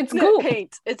 It's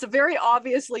paint. It's a very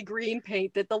obviously green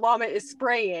paint that the llama is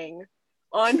spraying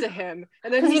onto him,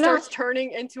 and then he starts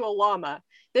turning into a llama.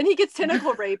 Then he gets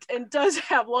tentacle raped and does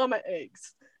have llama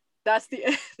eggs. That's the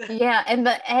end. Yeah, and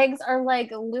the eggs are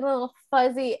like little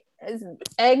fuzzy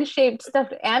egg-shaped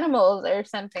stuffed animals or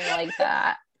something like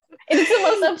that. It's the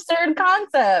most absurd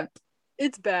concept.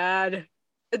 It's bad.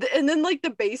 And then like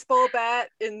the baseball bat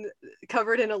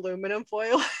covered in aluminum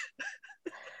foil.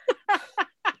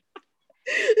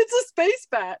 It's a space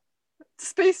bat.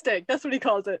 Space stick. That's what he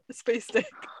calls it. A space stick.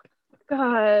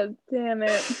 God damn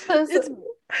it.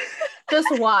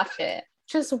 Just watch it.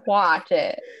 Just watch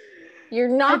it. You're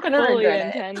not going to regret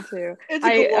intend it. To.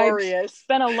 It's glorious. I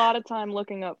spent a lot of time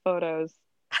looking up photos.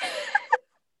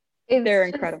 They're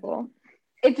incredible.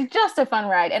 It's just a fun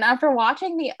ride. And after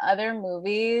watching the other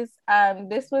movies,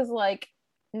 this was like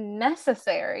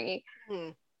necessary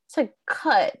to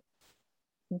cut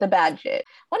the bad shit.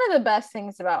 One of the best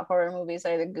things about horror movies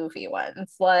are the goofy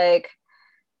ones. Like,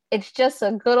 it's just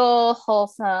a good old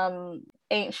wholesome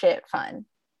ain't shit fun.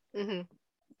 Mm-hmm.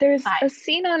 There's a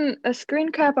scene on a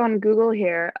screen cap on Google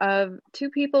here of two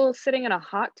people sitting in a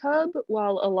hot tub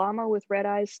while a llama with red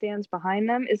eyes stands behind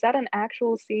them. Is that an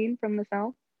actual scene from the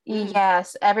film?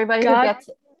 Yes, everybody God who gets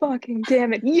fucking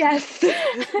damn it. Yes.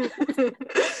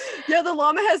 Yeah, the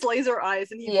llama has laser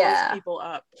eyes and he blows people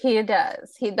up. He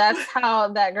does. That's how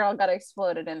that girl got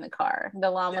exploded in the car. The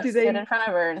llama stood in front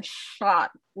of her and shot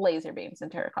laser beams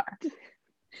into her car.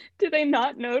 Did they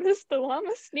not notice the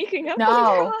llama sneaking up?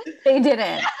 No, they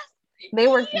didn't. They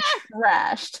were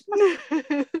trashed.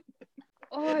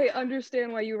 Oh, I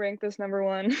understand why you rank this number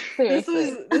one. This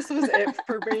was it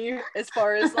for me as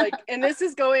far as like, and this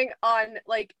is going on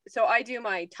like, so I do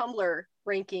my Tumblr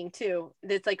ranking too.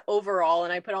 It's like overall,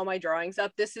 and I put all my drawings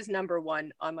up. This is number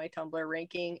one on my Tumblr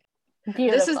ranking.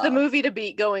 Beautiful. This is the movie to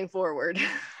beat going forward.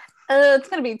 It's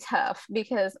gonna be tough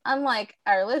because unlike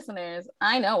our listeners,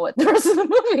 I know what the rest of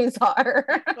the movies are.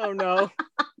 Oh no.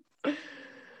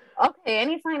 Okay,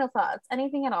 any final thoughts?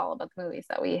 Anything at all about the movies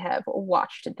that we have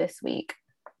watched this week?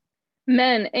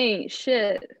 Men ain't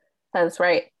shit. That's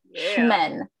right.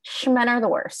 Yeah. Shmen are the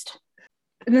worst.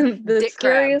 The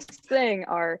scariest thing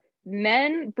are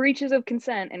men, breaches of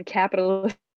consent, and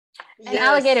capitalism. And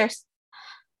alligators.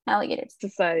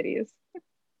 Societies.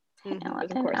 Mm-hmm. Of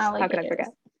course. How could I forget?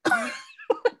 Okay.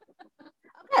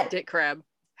 Dick crab.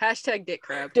 Hashtag dick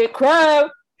crab. Dick crab.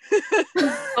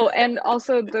 Oh, and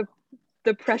also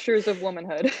the pressures of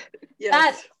womanhood.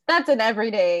 Yes. That's an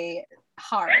everyday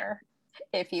horror,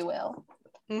 if you will.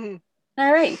 Mm-hmm.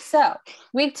 All right, so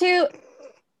week 2,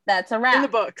 that's a wrap. In the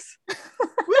books.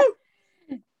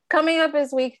 Woo! Coming up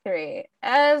is week 3.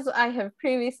 As I have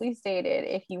previously stated,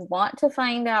 if you want to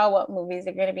find out what movies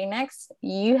are going to be next,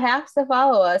 you have to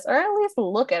follow us, or at least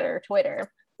look at our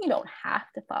Twitter. You don't have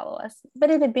to follow us, but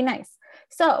it'd be nice.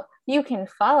 So you can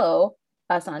follow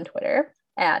us on Twitter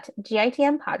at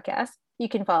GITM Podcast. You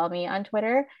can follow me on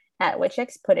Twitter at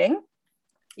WitchXPudding.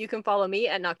 You can follow me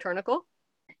at Nocturnical.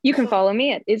 You can follow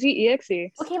me at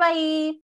IzzyEXE. Okay, bye.